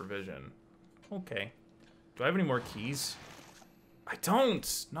constant supervision. Okay. Do I have any more keys? I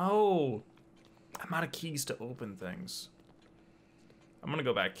don't! No! I'm out of keys to open things. I'm gonna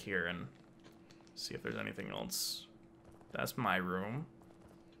go back here and see if there's anything else. That's my room.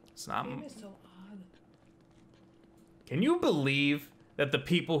 It's not... Game is so odd. Can you believe that the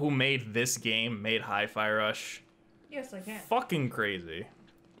people who made this game made Hi-Fi Rush? Yes, I can. Fucking crazy.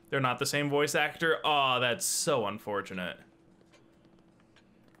 They're not the same voice actor? Oh, that's so unfortunate.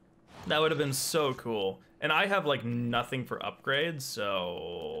 That would have been so cool. And I have like nothing for upgrades,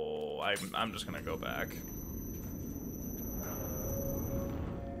 so I'm just gonna go back.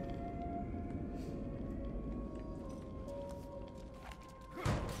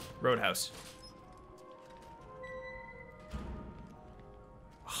 Roadhouse.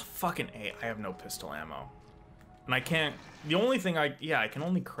 Oh, fucking A, I have no pistol ammo. And I can't, the only thing I can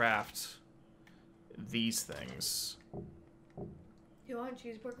only craft these things. You want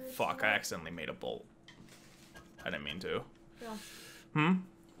cheeseburgers? Fuck, I accidentally made a bolt. I didn't mean to. Yeah. Hmm?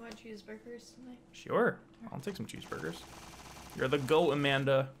 Want cheeseburgers tonight? Sure, I'll take some cheeseburgers. You're the goat,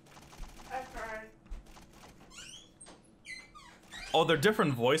 Amanda. I've tried. Oh, they're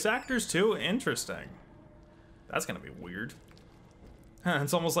different voice actors too? Interesting. That's gonna be weird.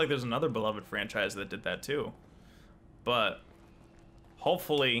 It's almost like there's another beloved franchise that did that too. But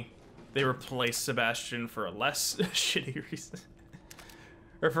hopefully they replace Sebastian for a less shitty reason.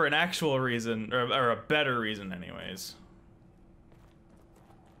 Or for an actual reason, or a better reason anyways.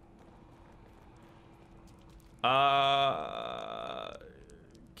 Can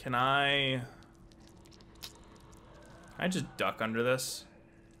I just duck under this?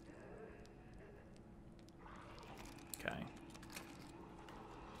 Okay.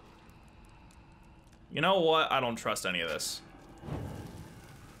 You know what? I don't trust any of this.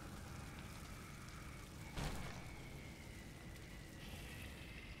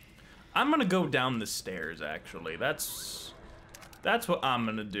 I'm gonna go down the stairs, actually. That's what I'm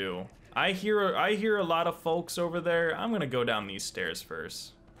gonna do. I hear a lot of folks over there. I'm gonna go down these stairs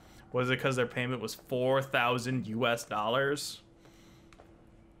first. Was it because their payment was $4,000 US?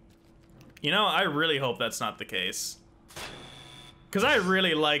 You know, I really hope that's not the case. Because I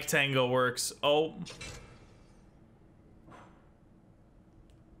really like Tango Works. Oh.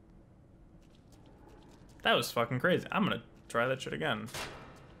 That was fucking crazy. I'm gonna try that shit again.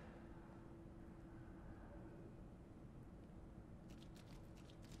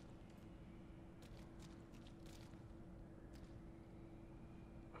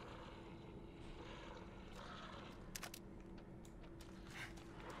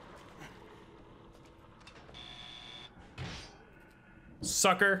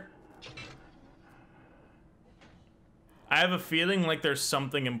 sucker. I have a feeling like there's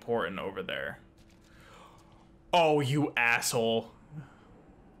something important over there. Oh, you asshole.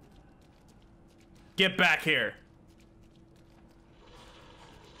 Get back here.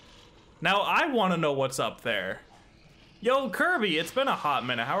 Now I want to know what's up there. Yo, Kirby, it's been a hot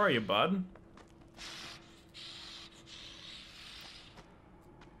minute. How are you, bud?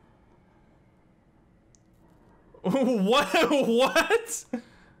 What? What?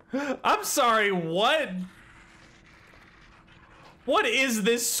 I'm sorry, what? What is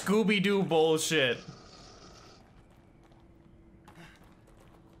this Scooby-Doo bullshit?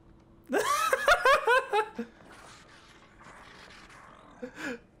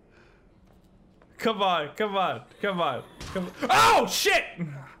 Come on, come on, come on, come on. Oh, shit!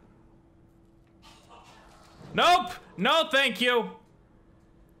 Nope! No, thank you!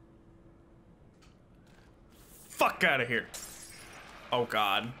 Fuck out of here. Oh,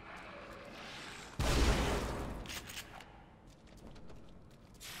 God.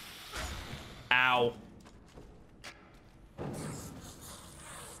 Ow.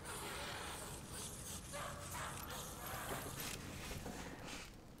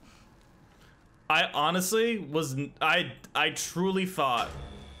 I honestly was, I truly thought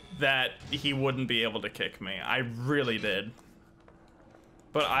that he wouldn't be able to kick me. I really did.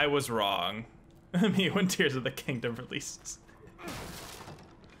 But I was wrong. I mean, when Tears of the Kingdom releases.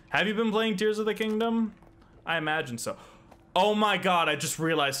 Have you been playing Tears of the Kingdom? I imagine so. Oh my God, I just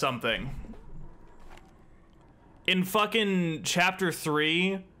realized something. In fucking chapter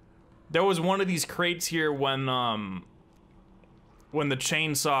 3, there was one of these crates here when the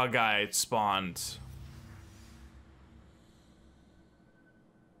chainsaw guy spawned.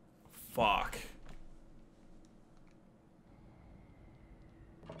 Fuck.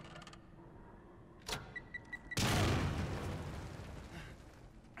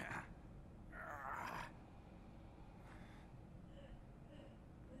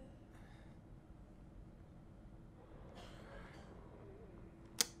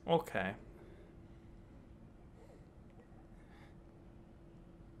 Okay.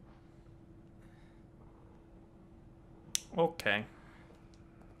 Okay.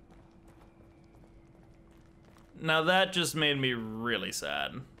 Now that just made me really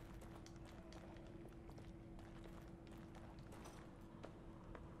sad.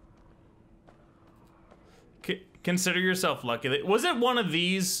 Consider yourself lucky. Was it one of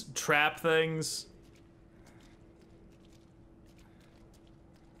these trap things?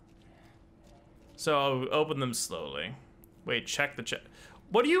 So open them slowly. Wait, check the chest.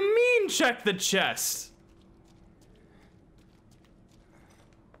 What do you mean check the chest?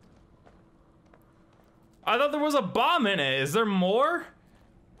 I thought there was a bomb in it. Is there more?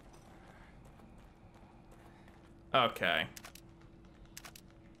 Okay.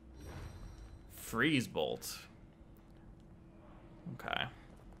 Freeze bolt. Okay.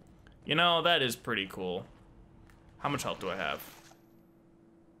 You know, that is pretty cool. How much health do I have?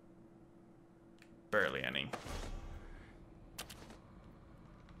 Barely any.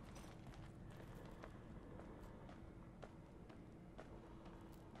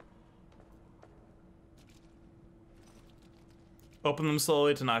 Open them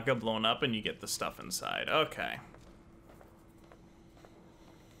slowly to not get blown up and you get the stuff inside. Okay.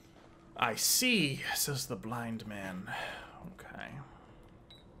 I see, says the blind man. Okay.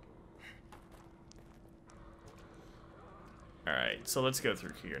 Alright, so let's go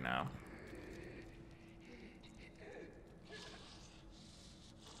through here now.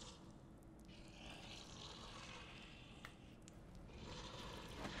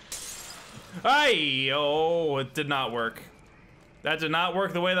 Ay, oh, it did not work. That did not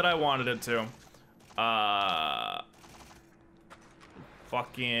work the way that I wanted it to.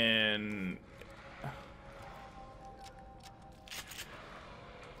 Fucking...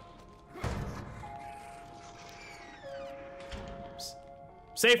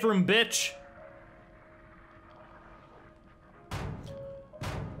 Safe room, bitch.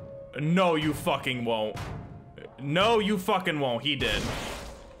 No, you fucking won't. No, you fucking won't. He did.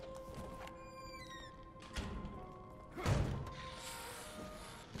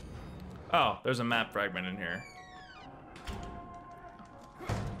 Oh, there's a map fragment in here.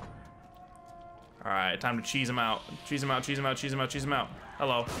 All right, time to cheese him out. Cheese him out, cheese him out, cheese him out, cheese him out.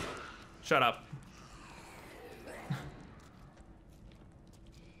 Hello. Shut up.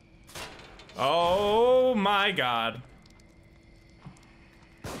 Oh my God.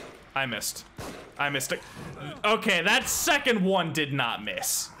 I missed. I missed it. Okay, that second one did not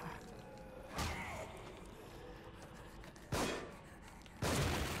miss.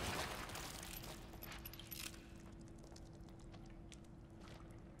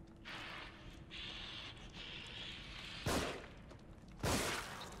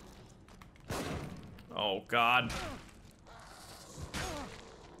 Oh, God.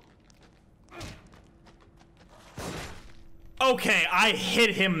 Okay, I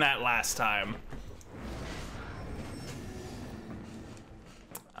hit him that last time.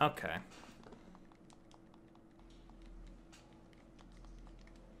 Okay.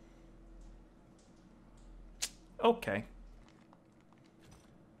 Okay.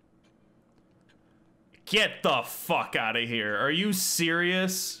 Get the fuck out of here. Are you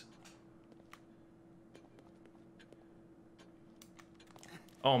serious?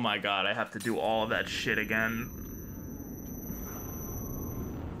 Oh my God, I have to do all of that shit again.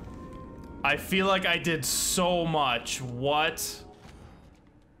 I feel like I did so much. What?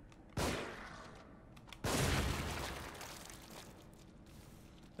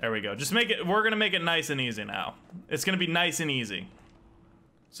 There we go. Just make it, we're gonna make it nice and easy now. It's gonna be nice and easy.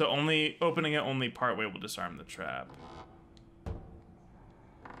 So only opening it only partway will disarm the trap.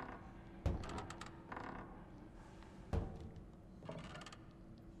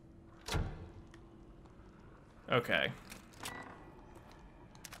 Okay.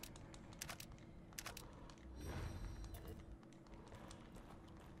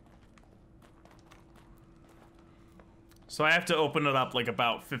 So I have to open it up like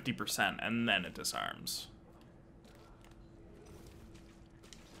about 50% and then it disarms.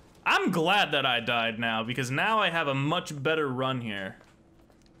 I'm glad that I died now because now I have a much better run here.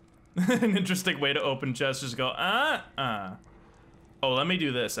 An interesting way to open chests, just go, Oh, let me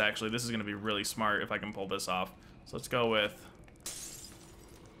do this actually. This is gonna be really smart if I can pull this off. So let's go with...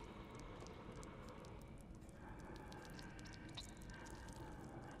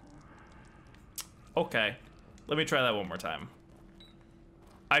 Okay. Let me try that one more time.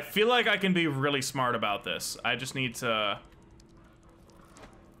 I feel like I can be really smart about this. I just need to...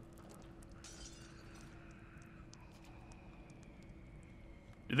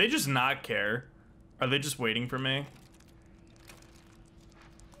 Do they just not care? Are they just waiting for me?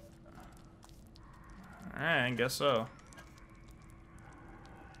 Alright, I guess so.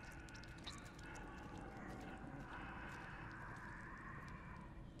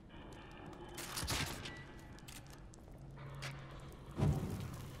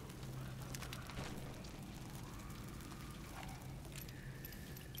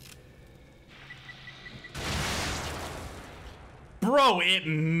 Bro, it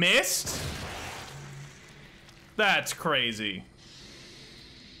missed? That's crazy.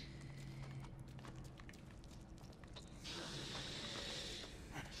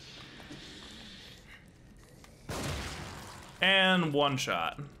 And one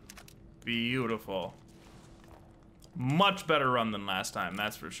shot. Beautiful. Much better run than last time,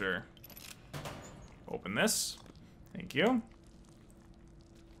 that's for sure. Open this. Thank you.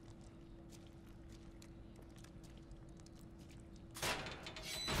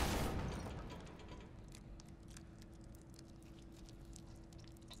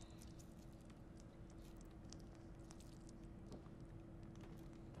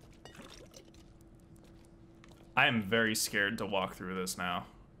 I am very scared to walk through this now.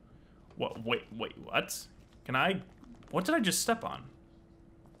 What? Wait, what? Can I? What did I just step on?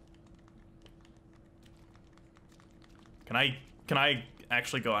 Can I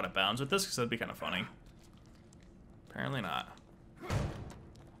actually go out of bounds with this? Because that'd be kind of funny. Apparently not.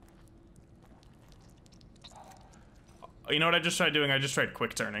 You know what I just tried doing? I just tried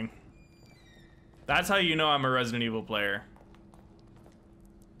quick turning. That's how you know I'm a Resident Evil player.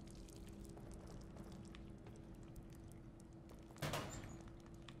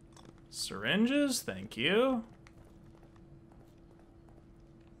 Syringes, thank you.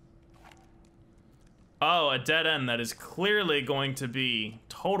 Oh, a dead end that is clearly going to be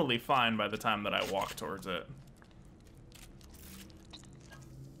totally fine by the time that I walk towards it.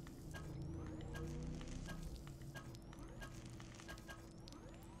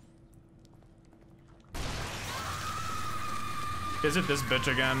 Is it this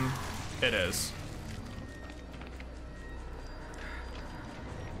bitch again? It is.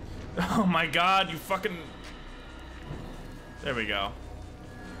 Oh my God, you fucking... There we go.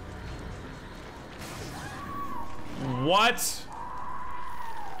 What?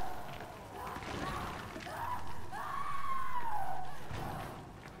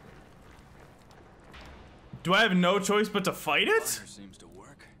 Do I have no choice but to fight it? Seems to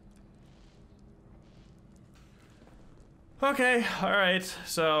work. Okay, alright,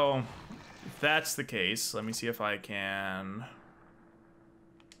 so if that's the case, let me see if I can...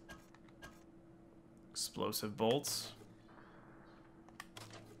 Explosive bolts.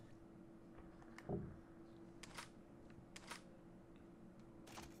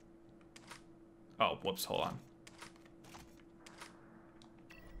 Oh, whoops, hold on.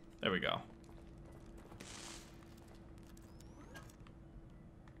 There we go.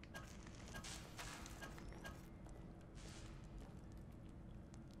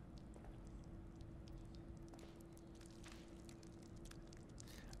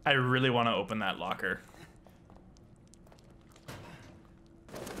 I really want to open that locker.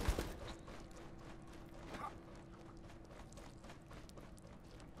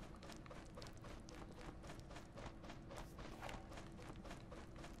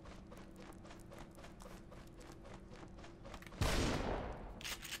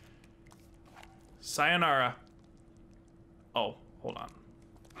 Sayonara. Oh, hold on.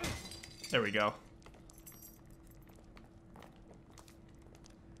 There we go.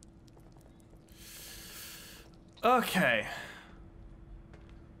 Okay.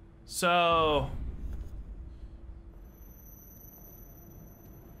 So...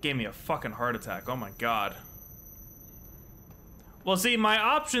 Gave me a fucking heart attack. Oh my god. Well, see, my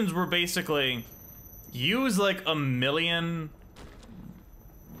options were basically use like a million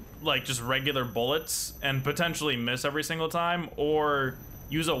like just regular bullets and potentially miss every single time, or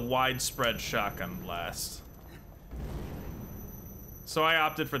use a widespread shotgun blast. So I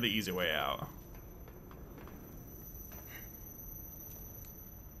opted for the easy way out.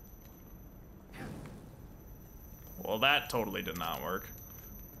 Well, that totally did not work.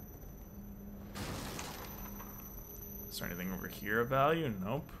 Is there anything over here of value?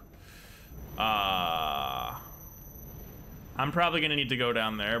 Nope. I'm probably gonna need to go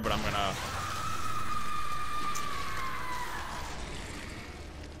down there, but I'm gonna...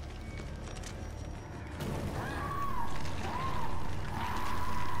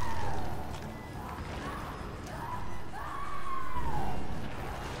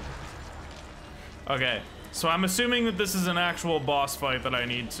 Okay, so I'm assuming that this is an actual boss fight that I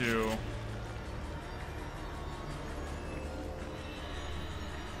need to...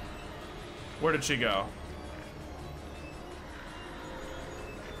 Where did she go?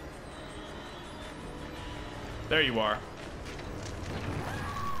 There you are.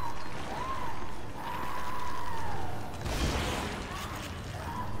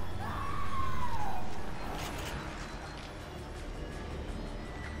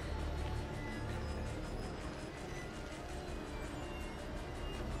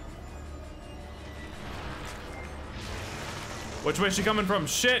 Which way is she coming from?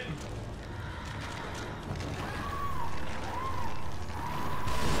 Shit!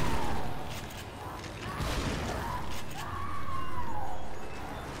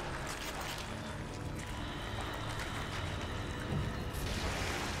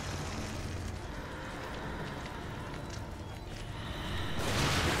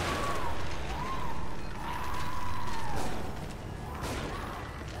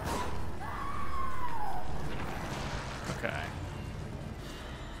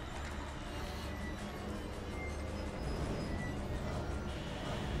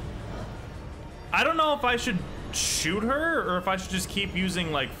 I don't know if I should shoot her or if I should just keep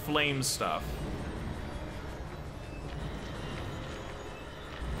using like flame stuff.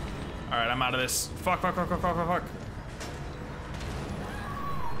 All right, I'm out of this. Fuck.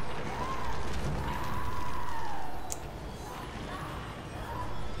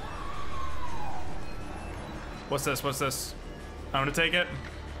 What's this? I'm gonna take it.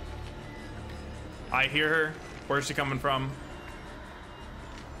 I hear her. Where's she coming from?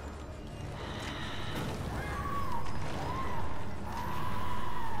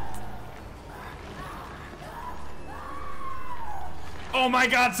 Oh my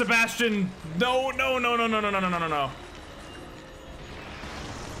god, Sebastian! No.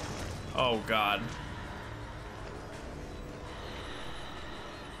 Oh god.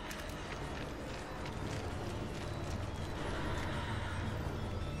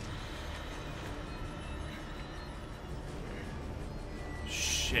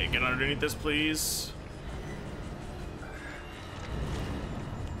 Shit, get underneath this, please.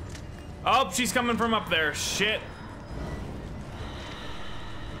 Oh, she's coming from up there. Shit.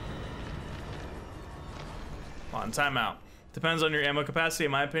 On timeout. Depends on your ammo capacity.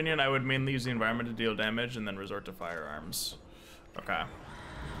 In my opinion, I would mainly use the environment to deal damage and then resort to firearms. Okay.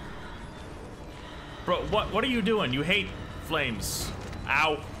 Bro, what are you doing? You hate flames.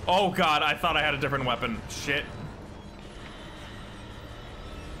 Ow. Oh god, I thought I had a different weapon. Shit.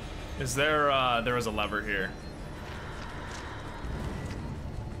 Is there is a lever here.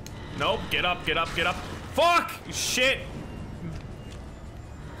 Nope, get up. Fuck! Shit!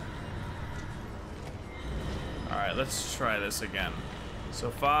 Alright, let's try this again. So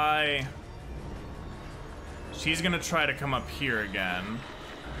if she's gonna try to come up here again.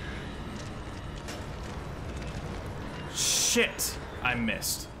 Shit! I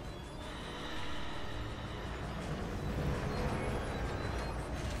missed.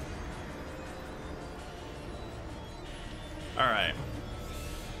 Alright.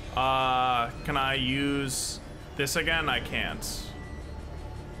 Can I use this again? I can't.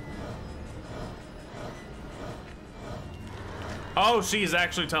 Oh, she's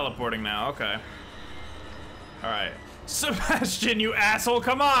actually teleporting now. Okay. All right. Sebastian, you asshole,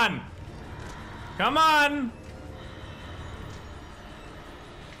 come on! Come on!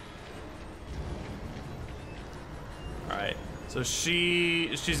 All right. So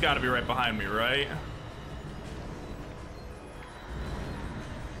she's got to be right behind me, right?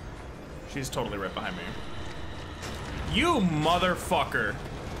 She's totally right behind me. You motherfucker.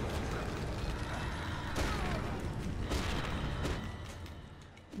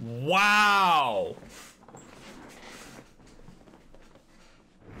 Wow.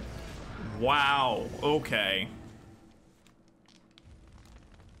 Wow. Okay.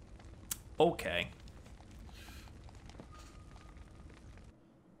 Okay.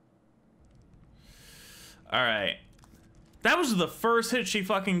 All right. That was the first hit she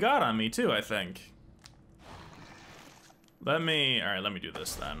fucking got on me too, I think. All right, let me do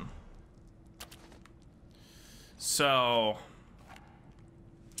this then. So,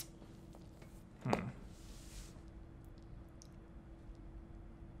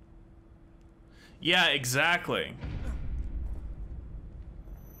 yeah, exactly.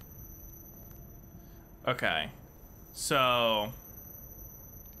 Okay. So,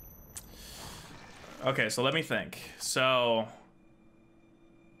 okay, so let me think. So,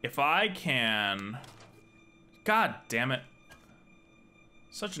 if I can... God damn it.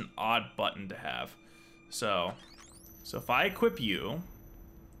 Such an odd button to have. So if I equip you,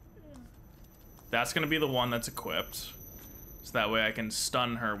 that's gonna be the one that's equipped. So that way I can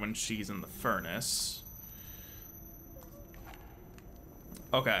stun her when she's in the furnace.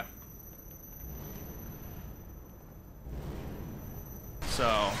 Okay.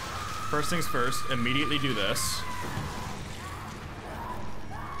 So, first things first, immediately do this.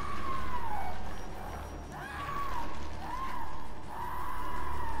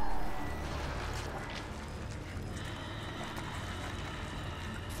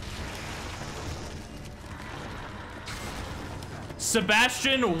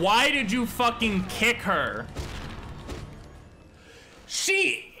 Sebastian, why did you fucking kick her?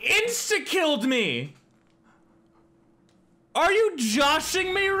 She insta-killed me! Are you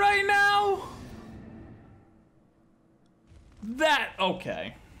joshing me right now?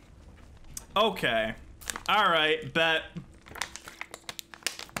 Okay. Okay. Alright, bet.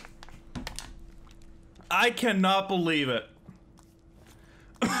 I cannot believe it.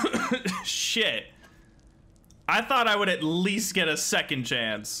 Shit. I thought I would at least get a second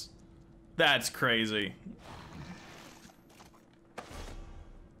chance. That's crazy.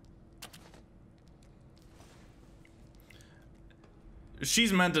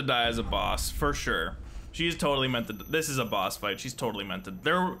 She's meant to die as a boss, for sure. She's totally meant to. This is a boss fight. She's totally meant to.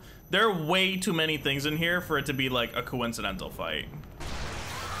 There are way too many things in here for it to be like a coincidental fight.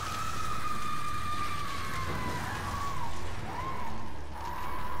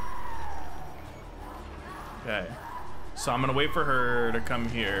 Okay, so I'm gonna wait for her to come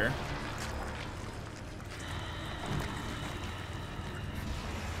here.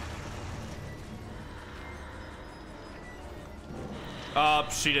 Oh,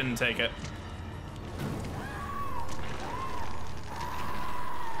 she didn't take it.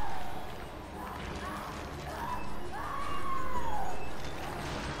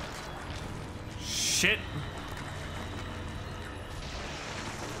 Shit.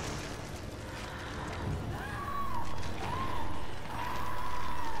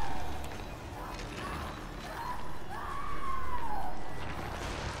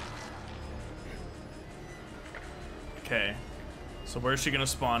 Okay, so where's she gonna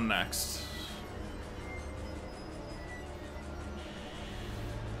spawn next?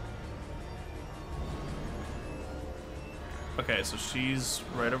 Okay, so she's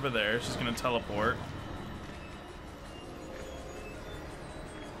right over there. She's gonna teleport.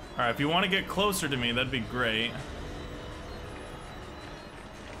 All right, if you want to get closer to me, that'd be great.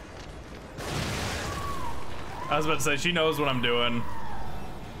 I was about to say, she knows what I'm doing.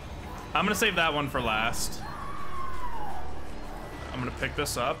 I'm gonna save that one for last. I'm gonna pick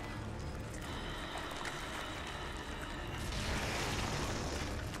this up.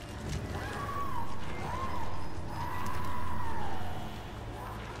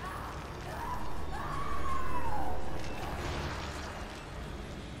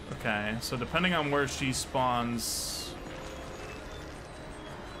 Okay, so depending on where she spawns.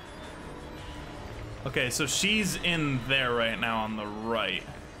 Okay, so she's in there right now on the right.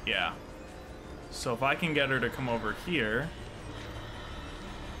 Yeah. So if I can get her to come over here.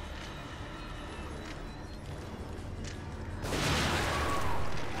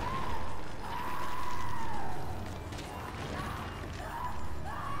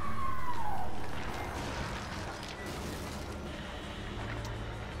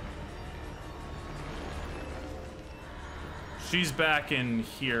 She's back in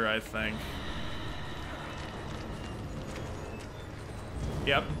here, I think.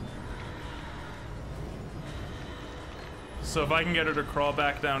 Yep. So if I can get her to crawl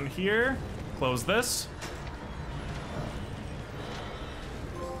back down here, close this.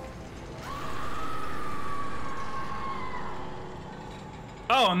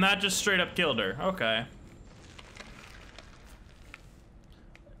 Oh, and that just straight up killed her. Okay.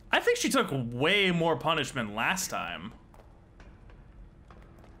 I think she took way more punishment last time.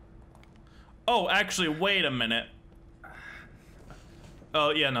 Oh, actually, wait a minute. Oh,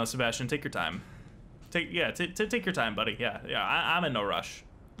 yeah, no, Sebastian, take your time. Take your time, buddy. Yeah, I'm in no rush.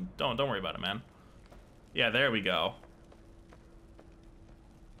 Don't worry about it, man. Yeah, there we go.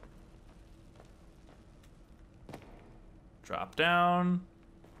 Drop down.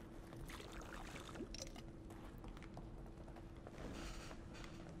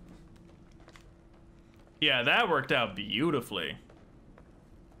 Yeah, that worked out beautifully.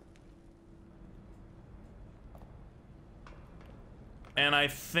 And I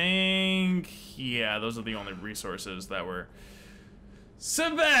think, yeah, those are the only resources that were...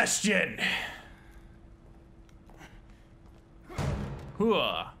 Sebastian!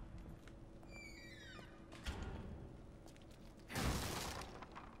 Hooah.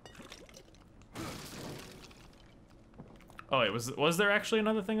 Oh wait, was there actually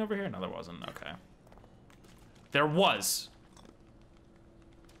another thing over here? No, there wasn't. Okay. There was.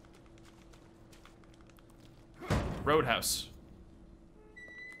 Roadhouse.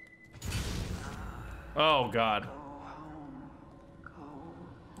 Oh God.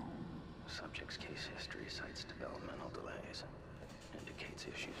 Subject's case history cites developmental delays. Indicates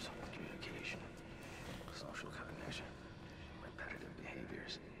issues with communication, social cognition, repetitive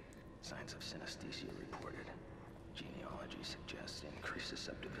behaviors. Signs of synesthesia reported. Genealogy suggests increased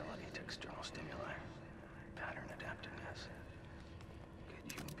susceptibility to external stimuli. Pattern adaptiveness.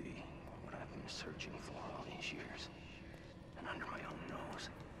 Could you be what I've been searching for all these years? And under my own nose.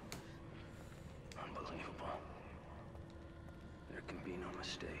 Unbelievable. There can be no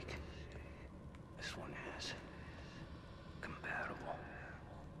mistake. This one is compatible.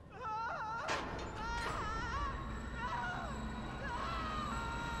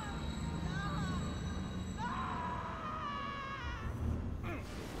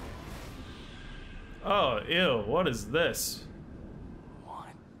 Oh, ew, what is this? What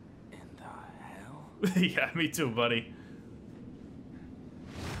in the hell? Yeah, me too, buddy.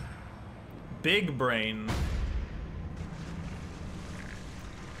 Big brain.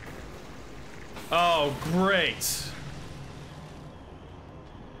 Oh, great.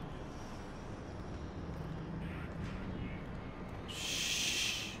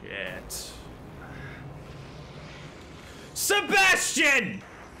 Shit. Sebastian!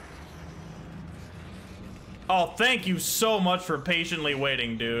 Oh, thank you so much for patiently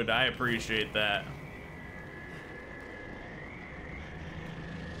waiting, dude. I appreciate that.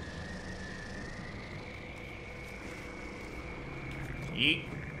 Yeet.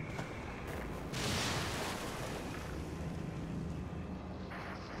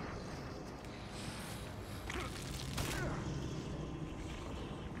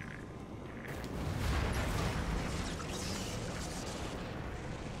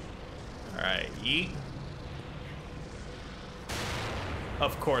 All right, yeet.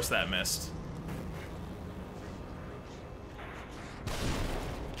 Of course that missed.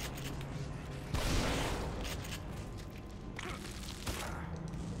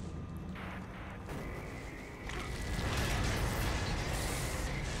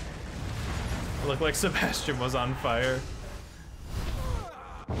 It looked like Sebastian was on fire.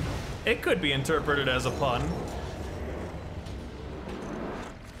 It could be interpreted as a pun.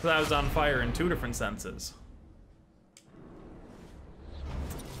 I was on fire in two different senses.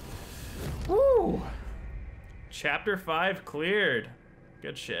 Woo! Chapter 5 cleared.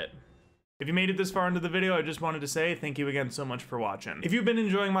 Good shit. If you made it this far into the video, I just wanted to say thank you again so much for watching. If you've been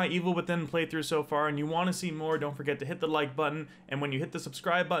enjoying my Evil Within playthrough so far and you want to see more, don't forget to hit the like button, and when you hit the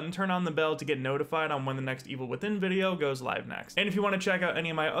subscribe button, turn on the bell to get notified on when the next Evil Within video goes live next. And if you want to check out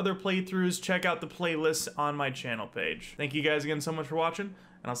any of my other playthroughs, check out the playlists on my channel page. Thank you guys again so much for watching,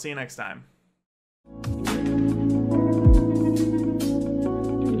 and I'll see you next time.